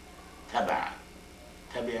 Taba'a,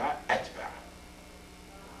 atba'a.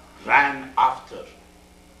 Ran after,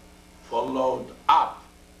 followed up.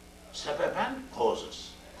 Sababan, cause.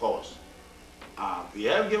 We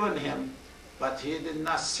have given him, but he did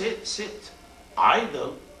not sit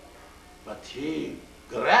idle, but he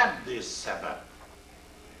grabbed this sabab,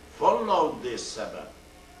 followed this sabab.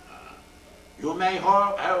 You may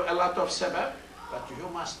have a lot of sabab, but you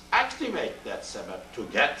must activate that sabab to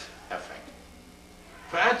get effect.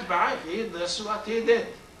 فَأَتْبَعَ, this is what he did.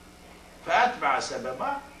 فَأَتْبَعَ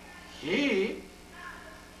sababa, he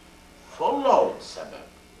followed sabab.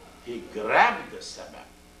 He grabbed the sabab.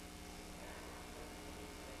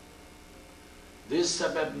 This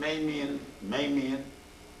sabab may mean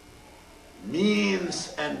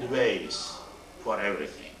means and ways for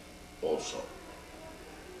everything also.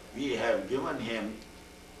 We have given him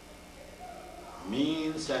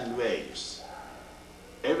means and ways,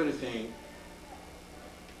 everything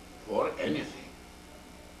for anything,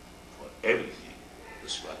 for everything.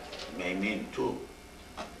 This is what it may mean too.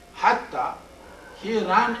 Hatta, he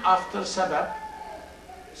ran after sabab,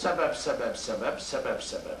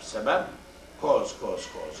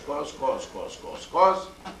 cause.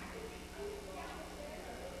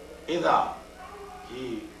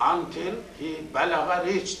 Until he balagha,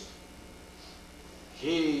 reached.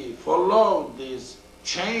 He followed this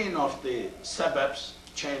chain of the sababs,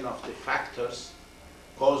 chain of the factors,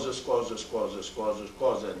 causes, causes, causes, causes,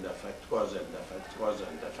 cause and effect, cause and effect, cause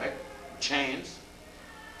and effect, chains.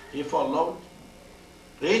 He followed,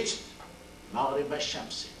 reached Maghrib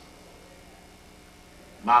al-Shamsi.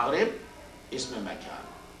 Maghrib, ism makan,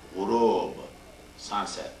 ghurub,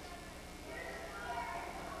 sunset.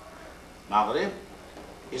 Maghrib,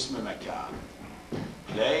 ism makan,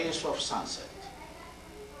 place of sunset,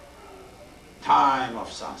 time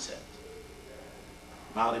of sunset.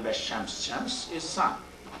 Maghrib al-Shams, Shams is sun.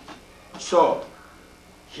 So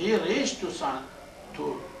he reached to sun,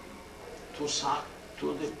 to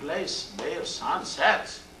the place where sun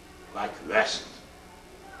sets, like west.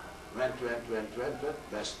 Went, west,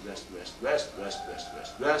 west, west, west, west, west,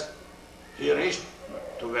 west, west. He reached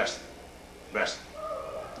to west, west.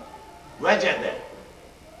 Wajada,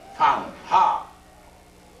 found,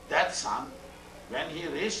 that sun, when he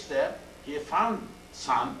reached there, he found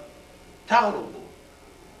sun, taghrubu,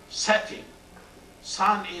 setting.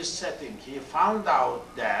 Sun is setting. He found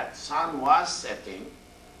out that sun was setting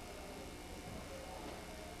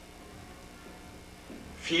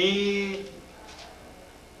في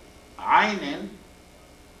عين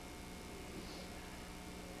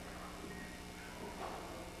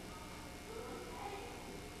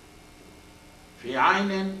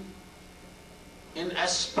in a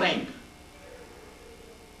spring.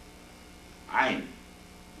 Ain.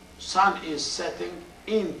 Sun is setting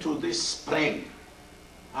into this spring.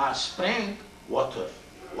 Spring, water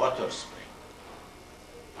spring.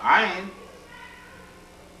 Ain,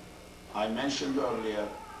 I mentioned earlier,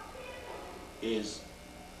 is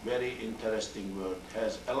very interesting word,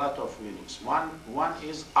 has a lot of meanings. One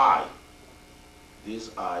is eye. This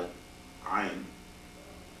eye, ain,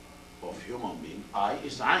 of human being, eye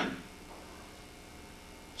is ain.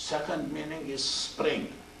 Second meaning is spring,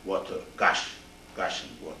 water,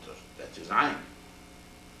 gushing water, that is ain.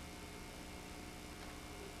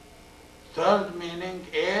 Third meaning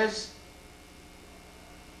is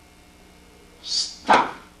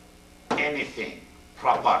stuff, anything,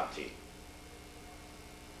 property,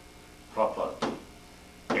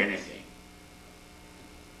 anything.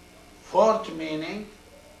 Fourth meaning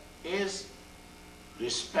is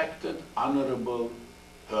respected, honorable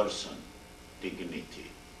person, dignity,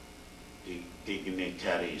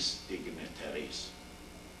 dignitaries.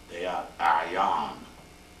 They are ayan,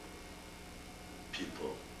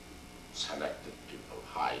 people, selected people,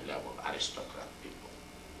 high level, aristocrat people.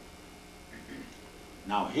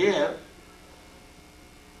 Now here,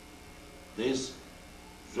 this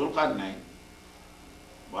Zulqarnain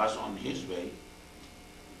was on his way.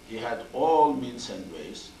 He had all means and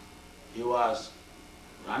ways. He was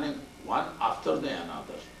running one after the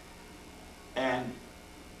another. And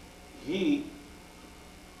he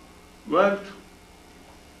went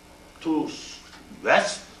to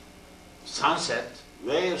west sunset,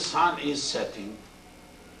 where sun is setting.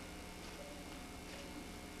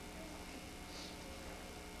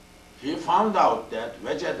 He found out that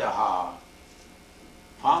Wajadaha,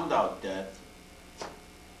 found out that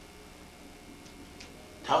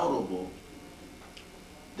Tawrubu,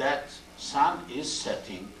 that sun is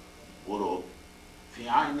setting, Urub, fi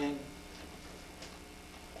aynin,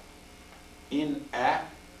 in a,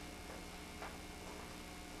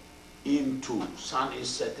 into, sun is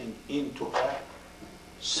setting into a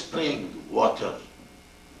spring, water.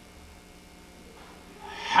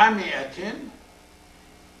 Hamiatin,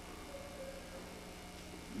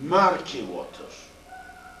 murky water.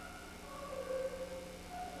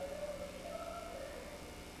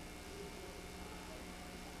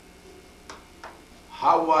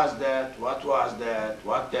 How was that? What was that?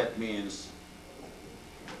 What that means?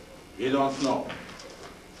 We don't know.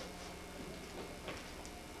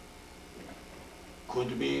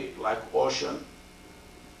 Could be like ocean,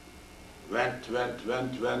 went to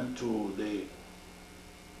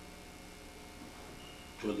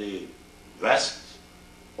the west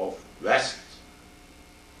of West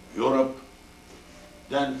Europe,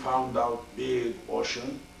 then found out big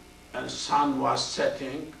ocean, and sun was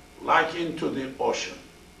setting like into the ocean,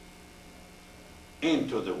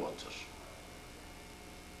 into the water.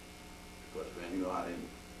 Because when you are in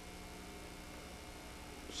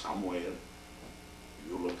somewhere,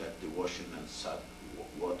 you look at the ocean and say,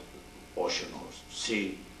 what ocean or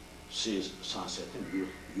sea sees sunset, and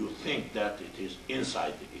you think that it is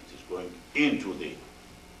inside, it is going into the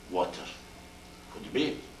water. Could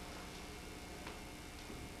be.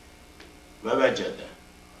 وَوَجَدَ,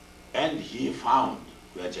 and he found,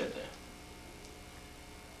 وَجَدَ,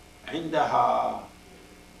 عِنْدَهَا,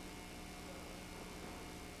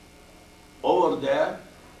 over there,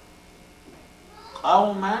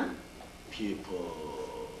 قَوْمًا,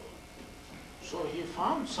 people, So he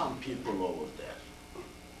found some people over there,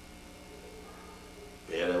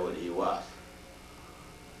 wherever he was.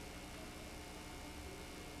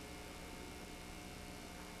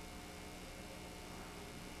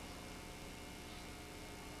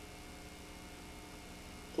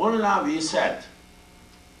 Qulna, we said,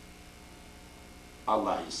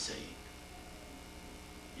 Allah is saying,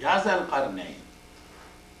 Ya Zal Qarnayn,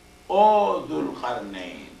 O Dhul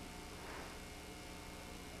Qarnayn.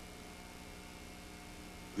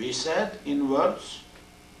 We said in words,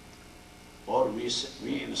 or we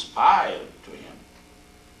inspired to him.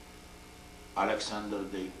 Alexander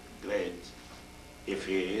the Great, if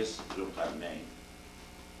he is Dhul Qarnayn,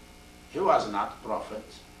 he was not prophet,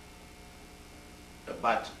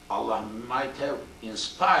 but Allah might have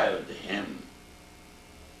inspired him.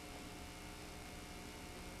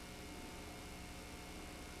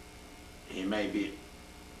 He may be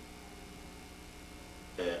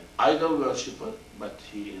an idol worshipper, but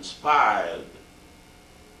he inspired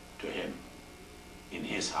to him in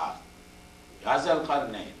his heart. Ya Zal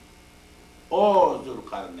Qarnayn, O Dhul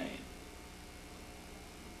Qarnayn.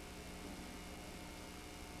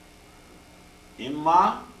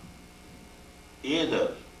 Imma,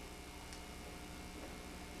 either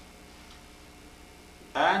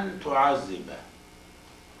an tu'azziba,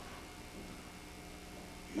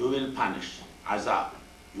 you will punish, azab,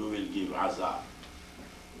 you will give azab.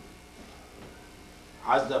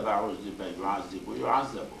 Azzaba, uzziba, yu'azzibu,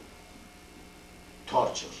 yu'azzabu.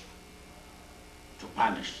 Torture, to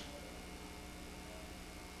punish,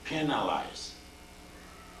 penalize.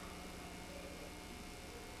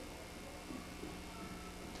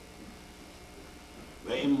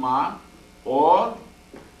 وَإِمَّا, or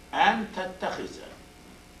أَن تَتَّخِذَ,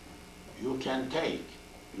 you can take,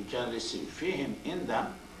 you can receive فيهم in them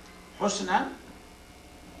حسنا,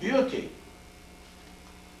 beauty.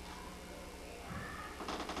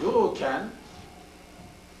 You can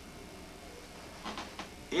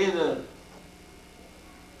either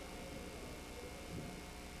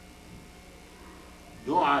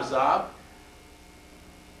do azab,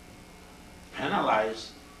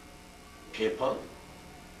 penalize people,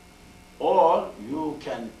 or you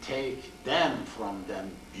can take them from them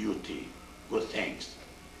beauty, good things.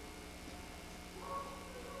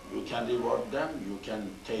 You can reward them, you can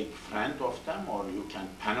take friend of them, or you can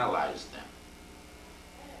penalize them.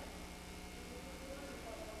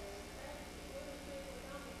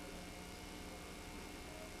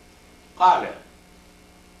 قال,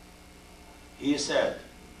 he said,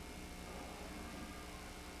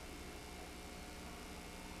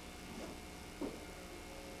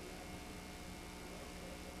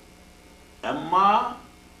 Amma,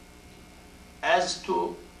 as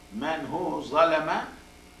to man who zalama,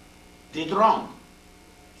 did wrong,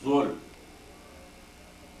 zulm.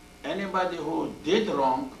 Anybody who did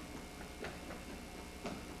wrong,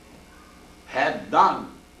 had done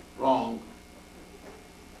wrong,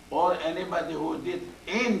 or anybody who did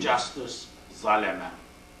injustice, zalama,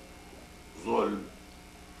 zulm,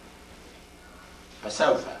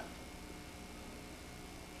 فسوف,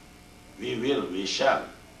 we shall,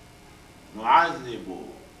 نعذب,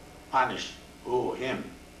 punish, who, him.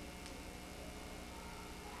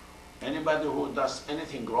 Anybody who does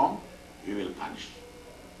anything wrong, we will punish.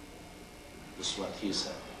 This is what he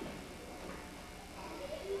said.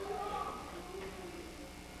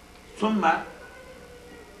 ثم,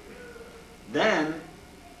 then,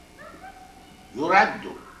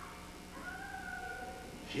 yuraddu,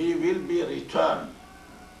 he will be returned.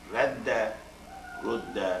 Radda,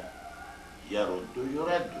 rudda, yaruddu,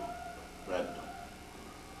 yuraddu, raddu.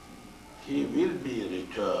 He will be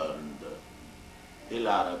returned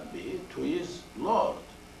ila rabbi, to his Lord.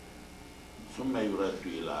 ثم يرد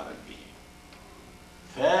إلى ربه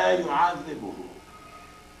فيعذبه.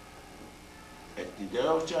 At the day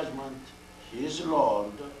of judgment, his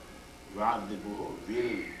Lord يعذبه,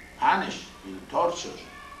 will punish, will torture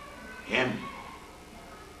him.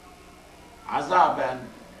 عذابا,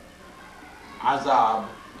 عذاب,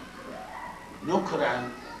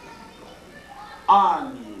 نكرا,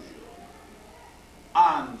 unusual,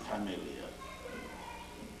 unfamiliar,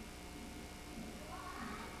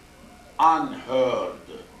 unheard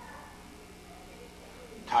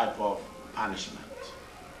type of punishment.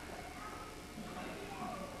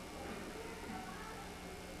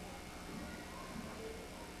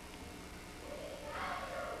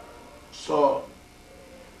 So,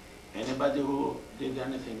 anybody who did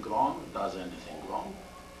anything wrong, does anything wrong,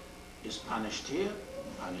 is punished here,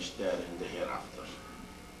 punished there in the hereafter.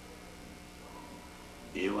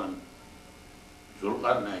 Even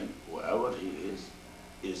Zulqarnain, whoever he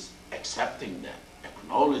is accepting that,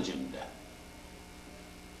 acknowledging that.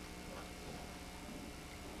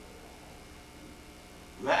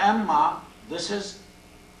 وَأَمَّا, this is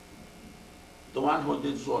the one who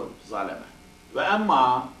did zulm, zalama.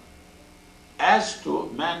 وَأَمَّا, as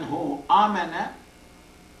to man who amana,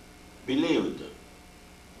 believed,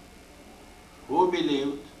 who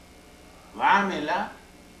believed, وَعَمِلَ,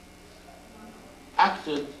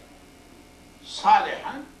 acted,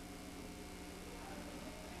 صالحا,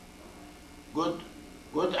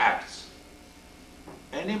 good acts.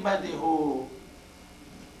 Anybody who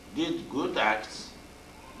did good acts,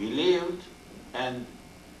 believed and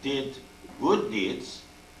did good deeds,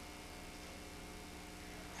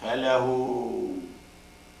 فَلَهُ,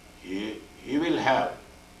 he will have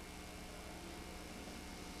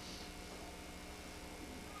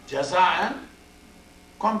jaza'an,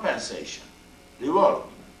 compensation, reward.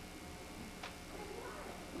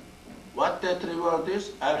 What that reward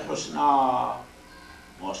is? Al-Husna,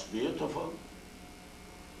 most beautiful,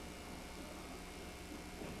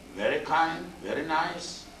 very kind, very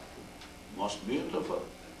nice, most beautiful.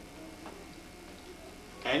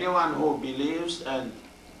 Anyone who believes and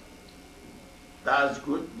does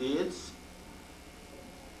good deeds,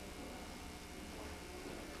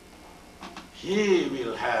 he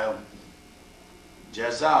will have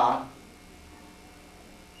jaza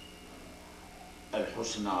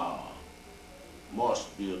al-husna,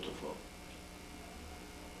 most beautiful.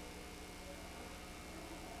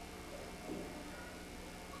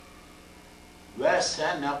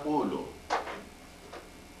 وَسَنَقُولُ,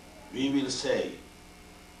 we will say,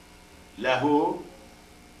 lahu,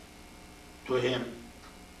 to him,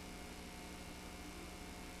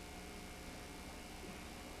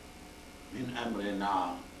 min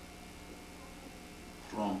amrina,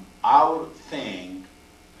 from our thing,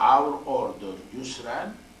 our order,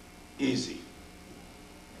 yusran, easy.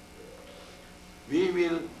 We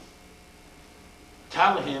will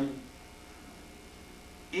tell him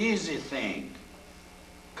easy thing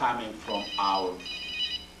coming from our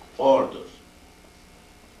orders.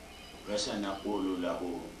 وَسَنَقُولُ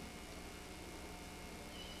لَهُ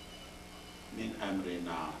مِنْ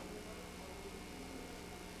أَمْرِنَا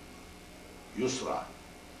يُسْرًا.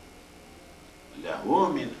 لَهُ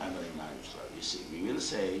مِنْ أَمْرِنَا يُسْرًا. We will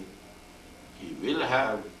say he will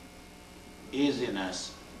have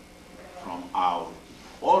easiness from our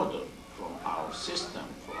order, from our system,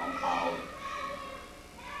 from our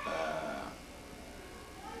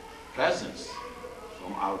presence,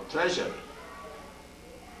 from our treasure.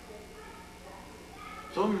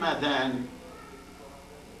 ثم then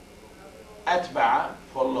أتبع,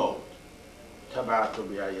 followed. تبعت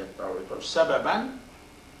بآيات سببا,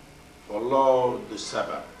 followed the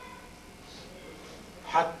sabab.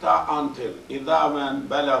 حتى until, إذا من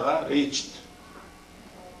بلغ, reached.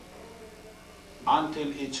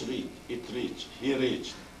 Until it reached, he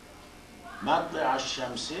reached. مطلع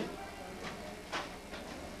الشمس,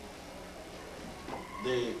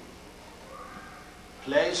 the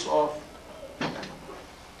place of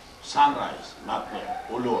sunrise, مطلع,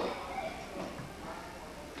 طلوع.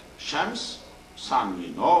 شمس, sun we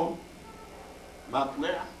know.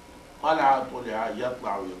 مطلع, طلع طلع,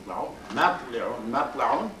 يطلع يطلع.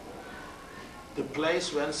 مطلع, the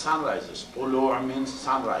place when sun rises. طلوع means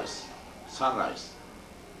sunrise.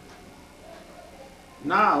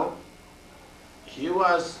 Now,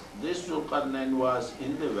 this Zulqarnain was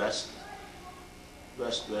in the west.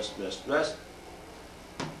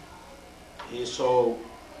 He saw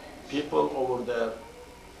people over there.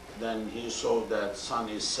 Then he saw that sun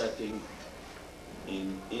is setting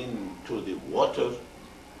into the water,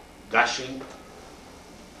 gushing.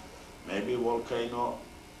 Maybe volcano,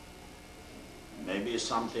 maybe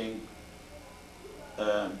something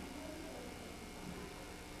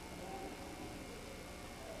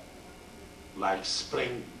like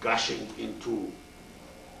spring gushing into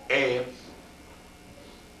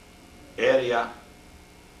area.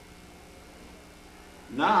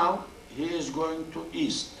 Now he is going to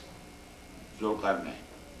east, Zulqarnain.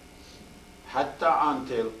 Hatta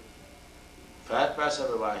until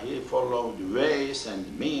he followed ways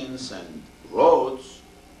and means and roads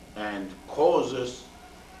and causes.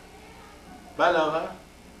 Balagha,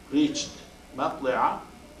 reached. Matli'a,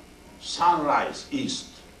 sunrise, east.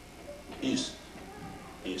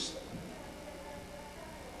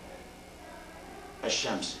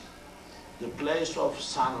 Ash-Shamsi, the place of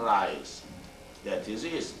sunrise, that is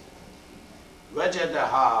east.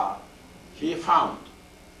 Wajadaha, he found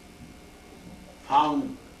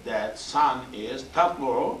that sun is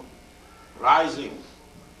tatlu'u, rising.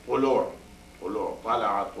 طلوع,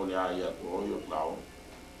 طلع طلع يطلع يطلع,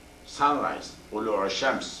 sunrise. طلوع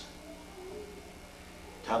الشمس,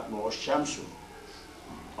 تطلع الشمس،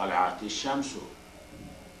 طلعت الشمس،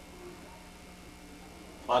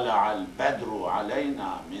 طلع البدر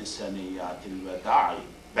علينا من ثنيات الوداع.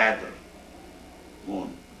 Badr,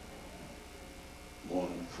 moon,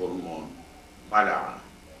 full moon. طلع,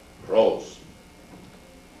 rose.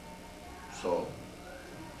 So,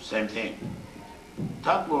 same thing.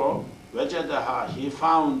 تطلع وجدها, he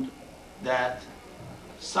found that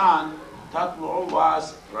sun, تطلع,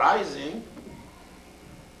 was rising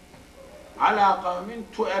على قوم,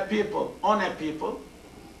 to a people, on a people.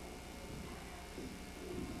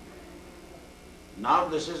 Now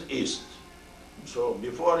this is east. So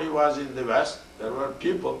before he was in the west, there were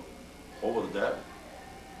people over there.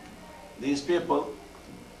 These people,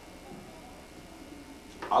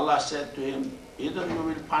 Allah said to him, either you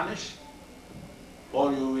will punish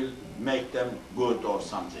or you will make them good or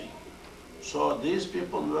something. So these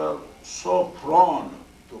people were so prone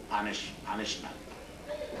to punishment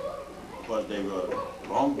because they were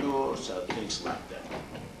wrongdoers and things like that.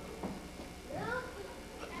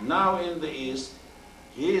 But now in the east,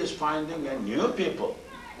 he is finding a new people.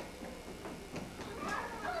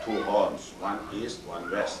 Two horns, one east,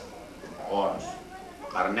 one west. Horns,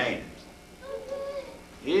 Qarnayn.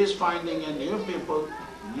 He is finding a new people.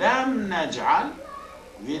 Lam naj'al,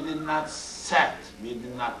 we did not set, we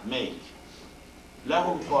did not make.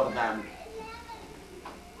 Lahum, for them.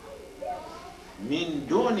 Min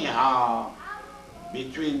duniha,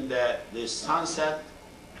 between the sunset,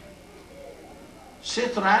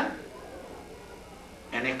 sitran,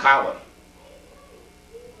 and a cover.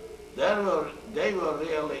 They were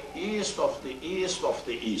really east of the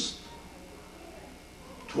east.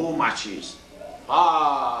 Too much east.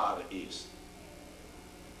 Far east.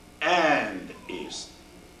 And east.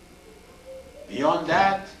 Beyond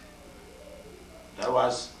that, there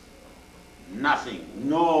was nothing,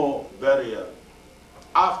 no barrier.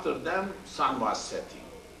 After them, sun was setting.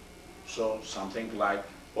 So something like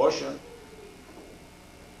ocean.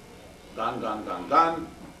 Gone.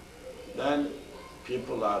 Then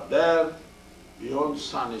people are there, beyond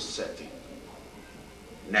sun is setting.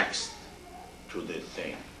 Next to the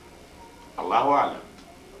thing. Allahu Alam.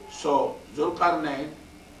 So Zulqarnain,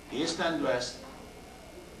 east and west,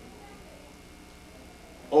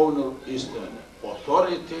 owner eastern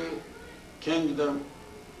authority, kingdom,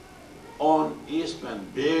 on eastern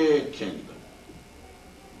big kingdom.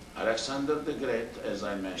 Alexander the Great, as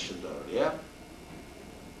I mentioned earlier,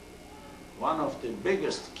 one of the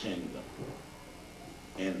biggest kingdom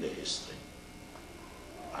in the history.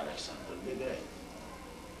 Alexander the Great.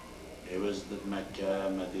 He was the Mecca,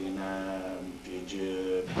 Medina,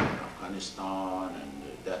 Egypt, Afghanistan, and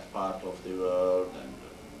that part of the world, and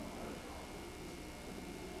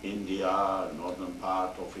India, northern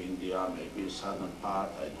part of India, maybe southern part,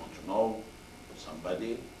 I don't know,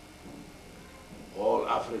 somebody, all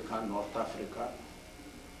Africa, North Africa,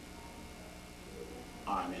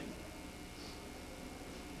 I mean,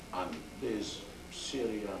 and this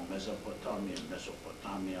Syria, Mesopotamia,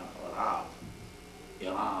 Iraq,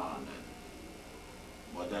 Iran, and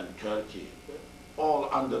modern Turkey, all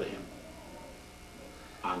under him,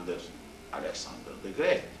 under Alexander the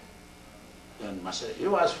Great. Then he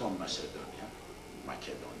was from Macedonia.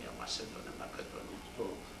 So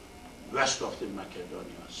west of the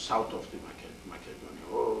Macedonia, south of the Macedonia,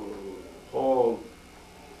 whole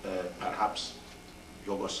perhaps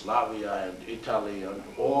Yugoslavia and Italy and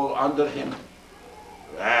all under him.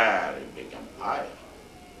 Very big empire.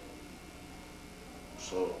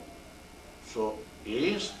 So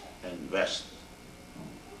east and west.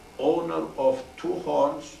 Owner of two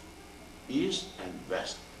horns, east and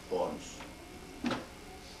west horns.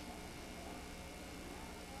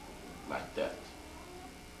 Like that.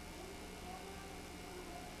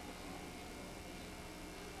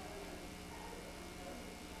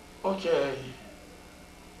 Okay.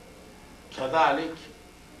 كذلك,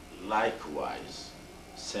 likewise,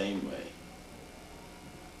 same way.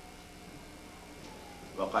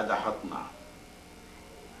 وقد أحطنا,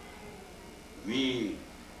 we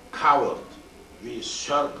covered, we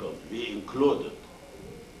circled, we included.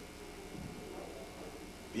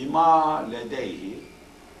 بما لديه,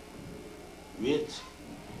 with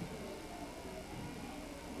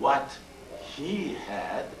what he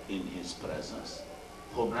had in his presence.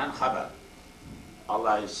 خبرا خبر.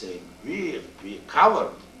 Allah is saying, we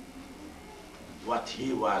covered what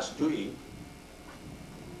he was doing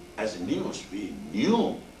as news. We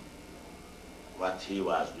knew what he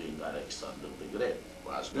was doing, Alexander the Great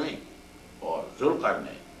was doing, or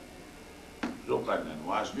Zulqarnain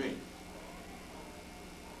was doing.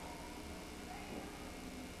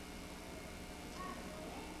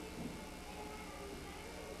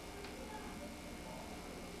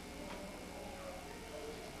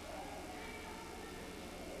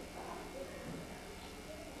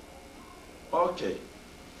 Okay.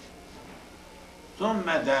 ثم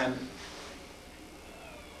then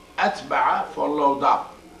أتبع followed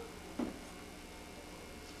up.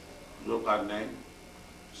 ذو القرنين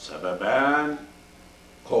سببان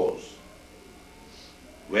cause.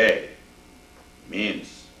 Way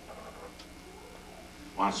means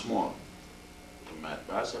once more. ثم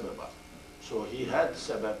أتبع سببا. So he had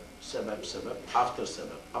sabab, after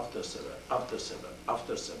sabab, after sabab, after sabab,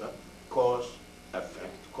 after sabab, cause,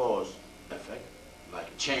 effect,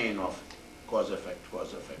 like chain of cause, effect,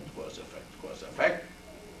 cause, effect, cause, effect, cause, effect.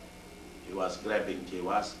 He was grabbing, he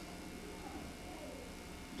was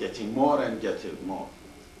getting more and getting more.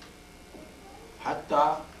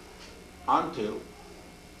 Hatta, until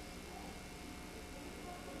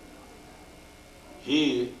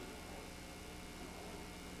he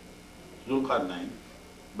ذو القرنين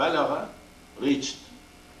بلغ reached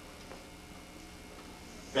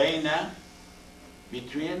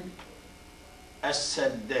between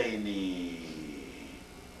السدين,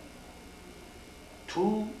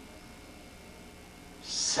 two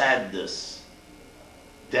sadds,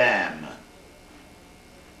 dam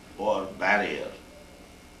or barrier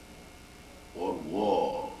or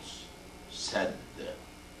walls, sadd.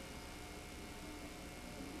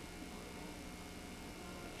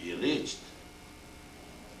 He reached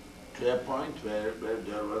to a point where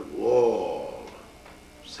there were wall,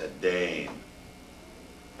 saddain,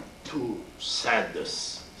 two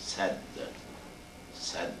sadds, sadd,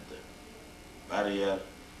 barrier,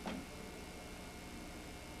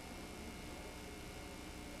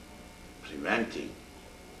 preventing,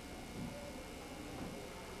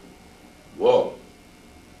 wall.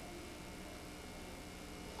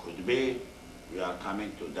 Could be, we are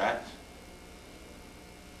coming to that,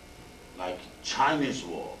 like Chinese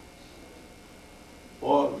wall,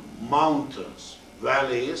 or mountains,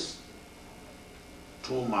 valleys,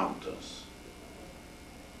 two mountains,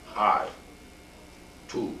 high,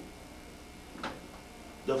 two,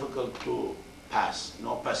 difficult to pass,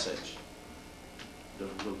 no passage,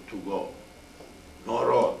 difficult to go, no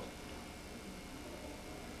road.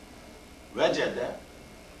 وجد,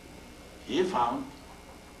 he found,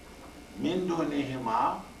 من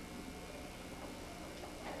دونهما,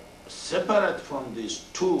 separate from these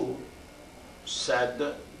two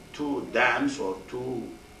said, two dams or two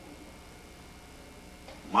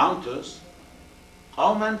mountains,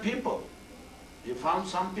 how many people? He found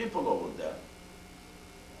some people over there.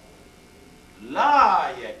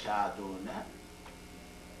 لا يكادون,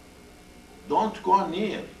 don't go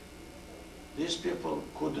near. These people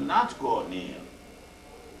could not go near.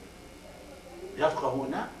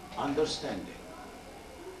 يفقهون, understanding.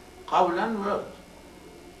 قولا, word.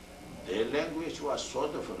 Their language was so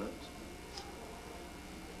different,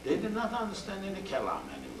 they did not understand any kalam,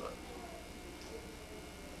 any word.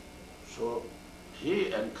 So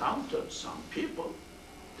he encountered some people,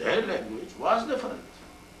 their language was different,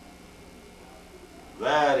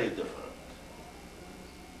 very different.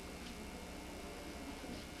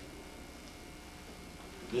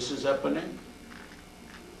 This is happening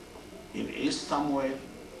in East somewhere,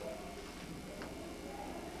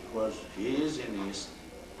 because he is in East.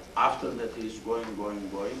 After that he is going,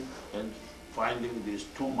 and finding these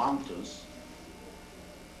two mountains,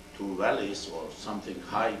 two valleys or something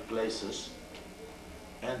high places,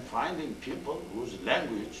 and finding people whose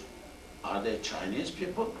language, are they Chinese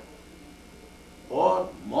people or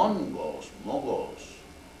Mongols,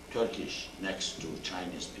 Turkish next to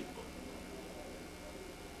Chinese people.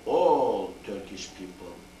 All Turkish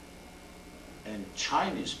people and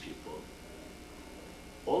Chinese people,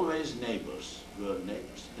 always neighbors, were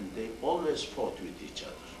neighbors, and they always fought with each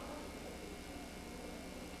other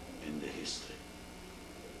in the history.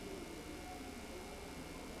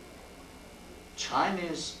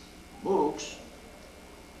 Chinese books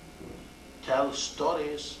tell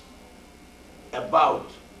stories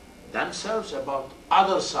about themselves, about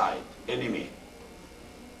other side, enemy,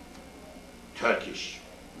 Turkish,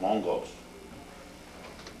 Mongols.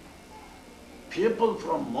 People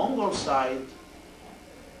from Mongol side,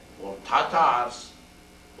 or Tatars,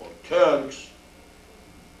 or Turks,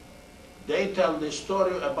 they tell the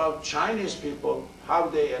story about Chinese people, how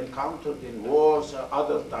they encountered in wars or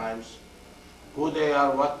other times, who they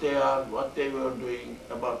are, what they were doing,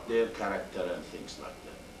 about their character and things like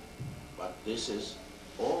that. But this is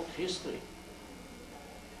old history.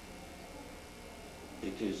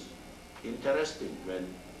 It is interesting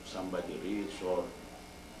when somebody reads or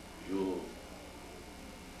you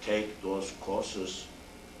take those courses.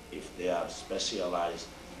 If they are specialized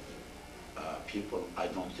people, I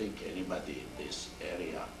don't think anybody in this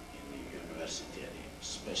area, in the university, any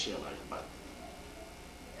specialized, but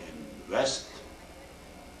in West,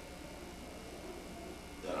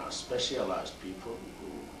 there are specialized people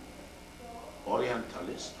who,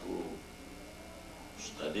 Orientalists, who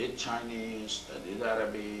studied Chinese, studied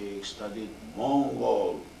Arabic, studied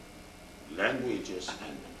Mongol languages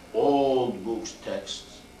and old books,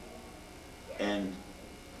 texts, and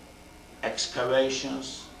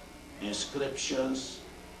excavations, inscriptions.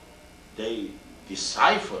 They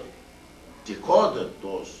deciphered, decoded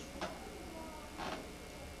those.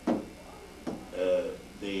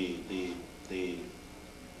 They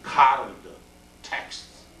carved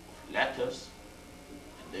texts of letters,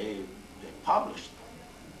 and they published them.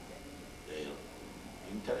 They're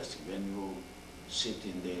interesting. When you sit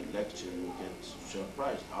in the lecture, you get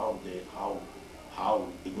surprised how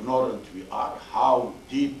ignorant we are, how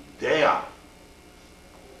deep they are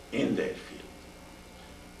in their field.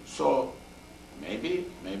 So maybe,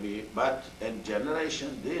 but a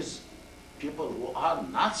generation, these people who are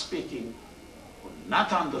not speaking, or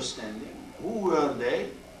not understanding, who were they,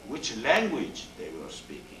 which language they were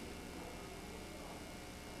speaking.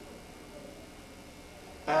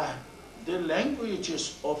 The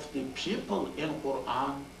languages of the people in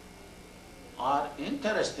Quran are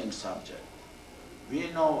interesting subject. We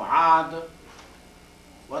know Ad,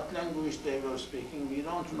 what language they were speaking, we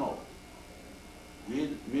don't know.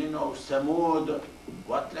 We know Samud,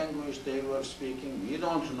 what language they were speaking, we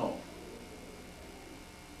don't know.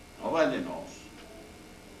 Nobody knows.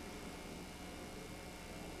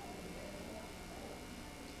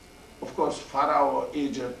 Of course, Pharaoh,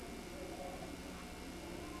 Egypt,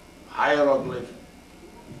 hieroglyph,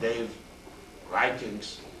 their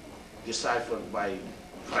writings deciphered by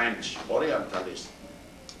French Orientalists.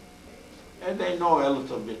 And they know a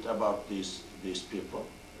little bit about these people.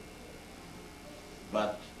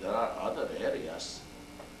 But there are other areas,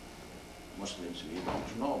 Muslims, we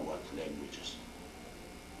don't know what languages.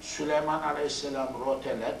 Sulaiman alayhi salam wrote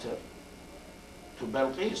a letter to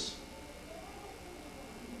Balqis.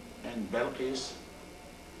 And Balqis,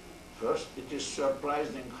 first it is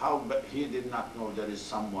surprising how he did not know there is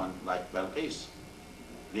someone like Balqis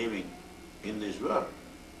living in this world.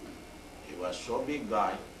 He was so big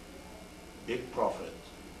guy, big prophet,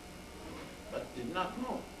 but did not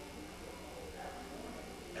know.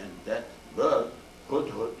 And that bird,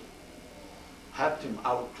 Hudhud, helped him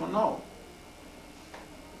out to know.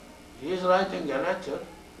 He is writing a letter,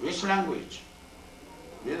 which language?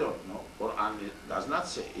 We don't know. Quran does not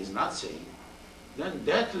say, is not saying. Then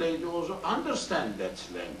that lady also understands that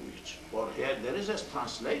language. For here there is a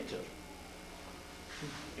translator.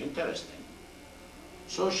 Interesting.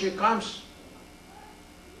 So she comes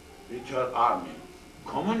with her army,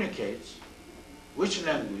 communicates which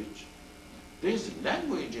language. This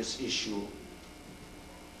languages issue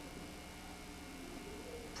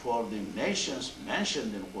for the nations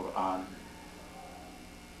mentioned in Quran,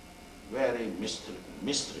 very mystery,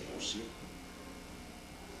 you see.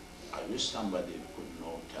 I wish somebody could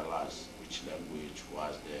know, tell us which language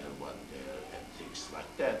was there, what there, and things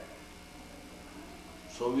like that.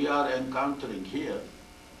 So we are encountering here,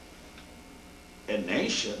 a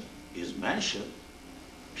nation is mentioned,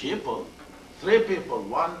 people, three people,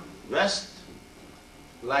 one west,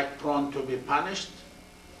 like prone to be punished.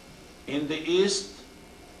 In the east,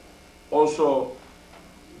 also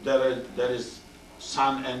there is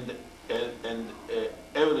sun and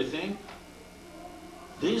everything.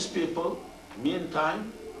 These people,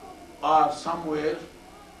 meantime, are somewhere,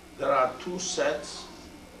 there are two sets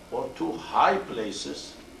or two high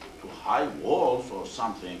places, two high walls or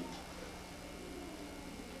something.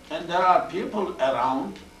 And there are people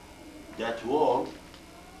around that wall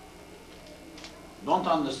don't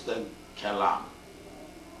understand kalam.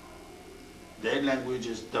 Their language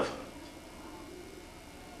is different.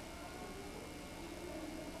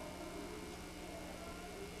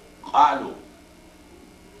 قالوا,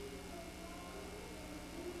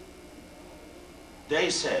 they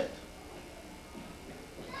said,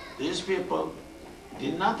 these people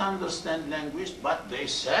did not understand language, but they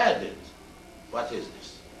said it. What is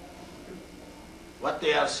this? What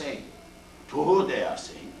they are saying? To who they are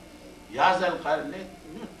saying? Ya Zal Qarnayn,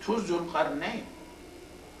 to Zul Qarnayn.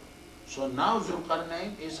 So now Zul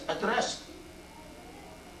Qarnayn is addressed.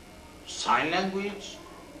 Sign language.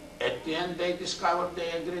 At the end they discovered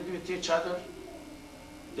they agreed with each other.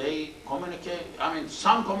 They communicate, I mean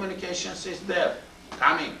some communications is there,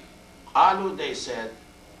 coming. Qalu, they said,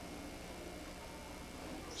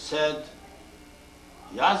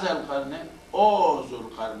 Ya Zal Qarnayn, O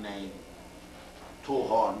Zul Qarnayn, two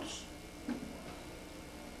horns.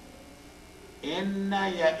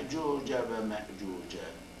 Inna Ya'juj wa Ma'juj.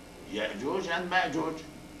 Ya'juj and Ma'juj.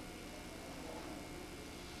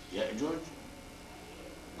 Ya'juj,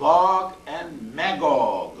 Gog and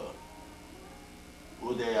Magog.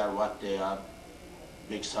 Who they are, what they are,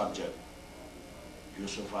 big subject.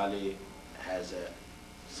 Yusuf Ali has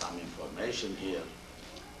some information here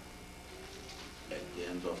at the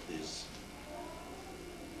end of this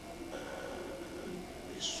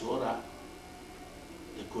surah.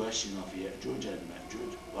 The question of Ya'juj and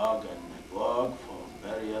Ma'juj, Gog and Magog, for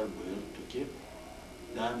burial, will to keep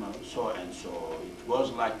them, so and so. It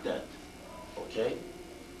was like that. Okay?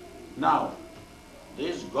 Now,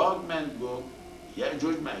 this Gog, Magog,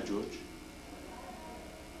 Ya'juj, Ma'juj,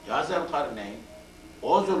 Yazal Qarnayn,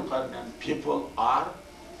 Ozul Qarnayn, people are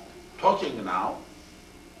talking now.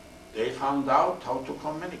 They found out how to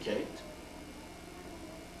communicate.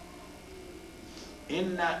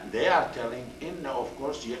 They are telling, of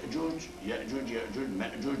course, Ya'juj,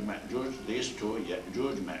 Ma'juj, these two,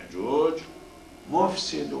 Ya'juj, Ma'juj,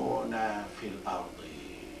 mufsiduna fil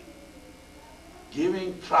ardi,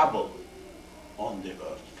 giving trouble on the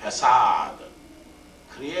earth, fasad,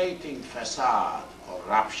 creating fasad,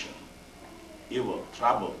 corruption, evil,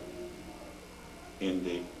 trouble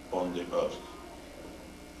on the earth.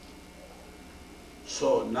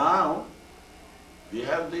 So now we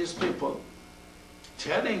have these people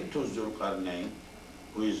telling to Zulqarnain,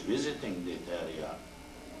 who is visiting that area,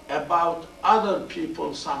 about other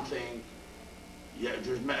people something,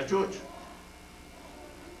 Ya'juj, Ma'juj.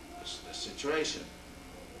 That's the situation.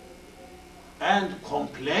 And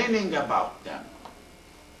complaining about them.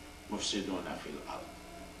 Mufsiduna fil ard.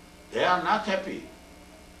 They are not happy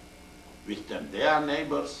with them. They are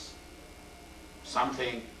neighbors,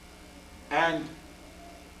 something, and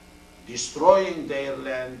destroying their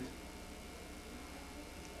land,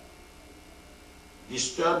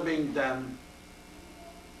 disturbing them,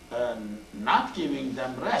 not giving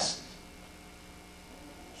them rest.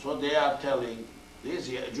 So they are telling, these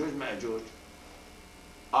Ya'juj, Ma'juj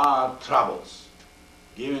are troubles,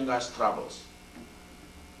 giving us troubles.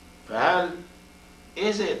 فهل,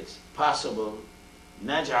 is it possible,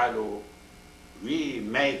 نجعل, we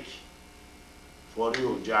make for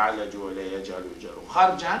you, جعل جعل يجعل يجعل,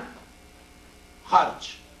 خرجا,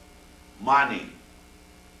 خرج, money,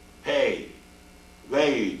 pay,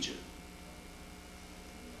 wage.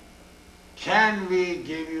 Can we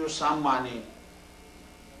give you some money?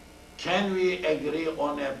 Can we agree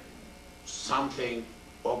on something,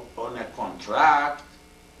 on a contract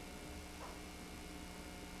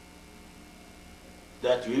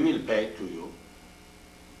that we will pay to you,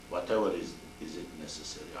 whatever is it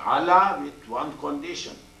necessary? Allah, with one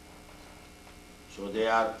condition. So they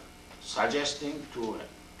are suggesting to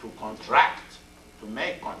contract, to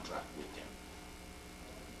make contract with him.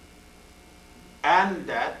 And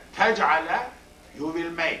that taj'ala, you will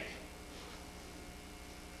make.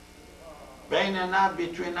 بيننا,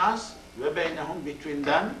 between us, وبينهم, between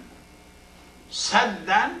them,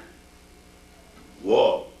 saddan,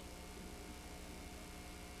 wall.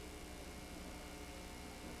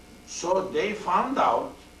 So they found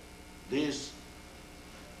out, these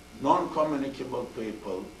non-communicable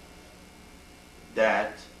people,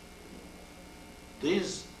 that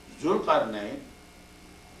this Zulqarnain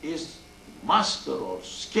is master or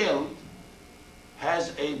skilled,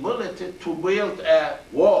 has ability to build a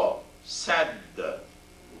wall, sadd,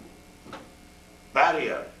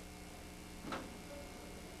 barrier.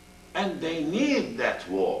 And they need that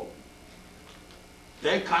wall.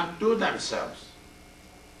 They can't do themselves.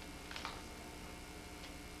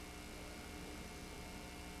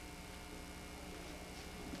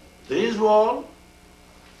 This wall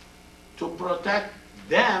to protect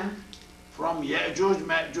them from Ya'juj,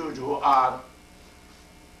 Ma'juj, who are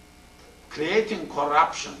creating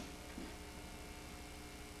corruption,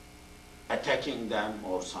 attacking them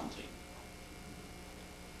or something.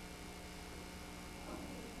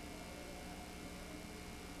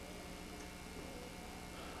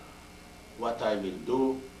 What I will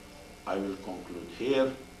do, I will conclude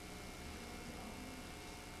here.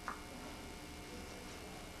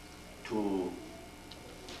 To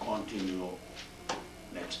continue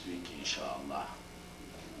next week, inshallah.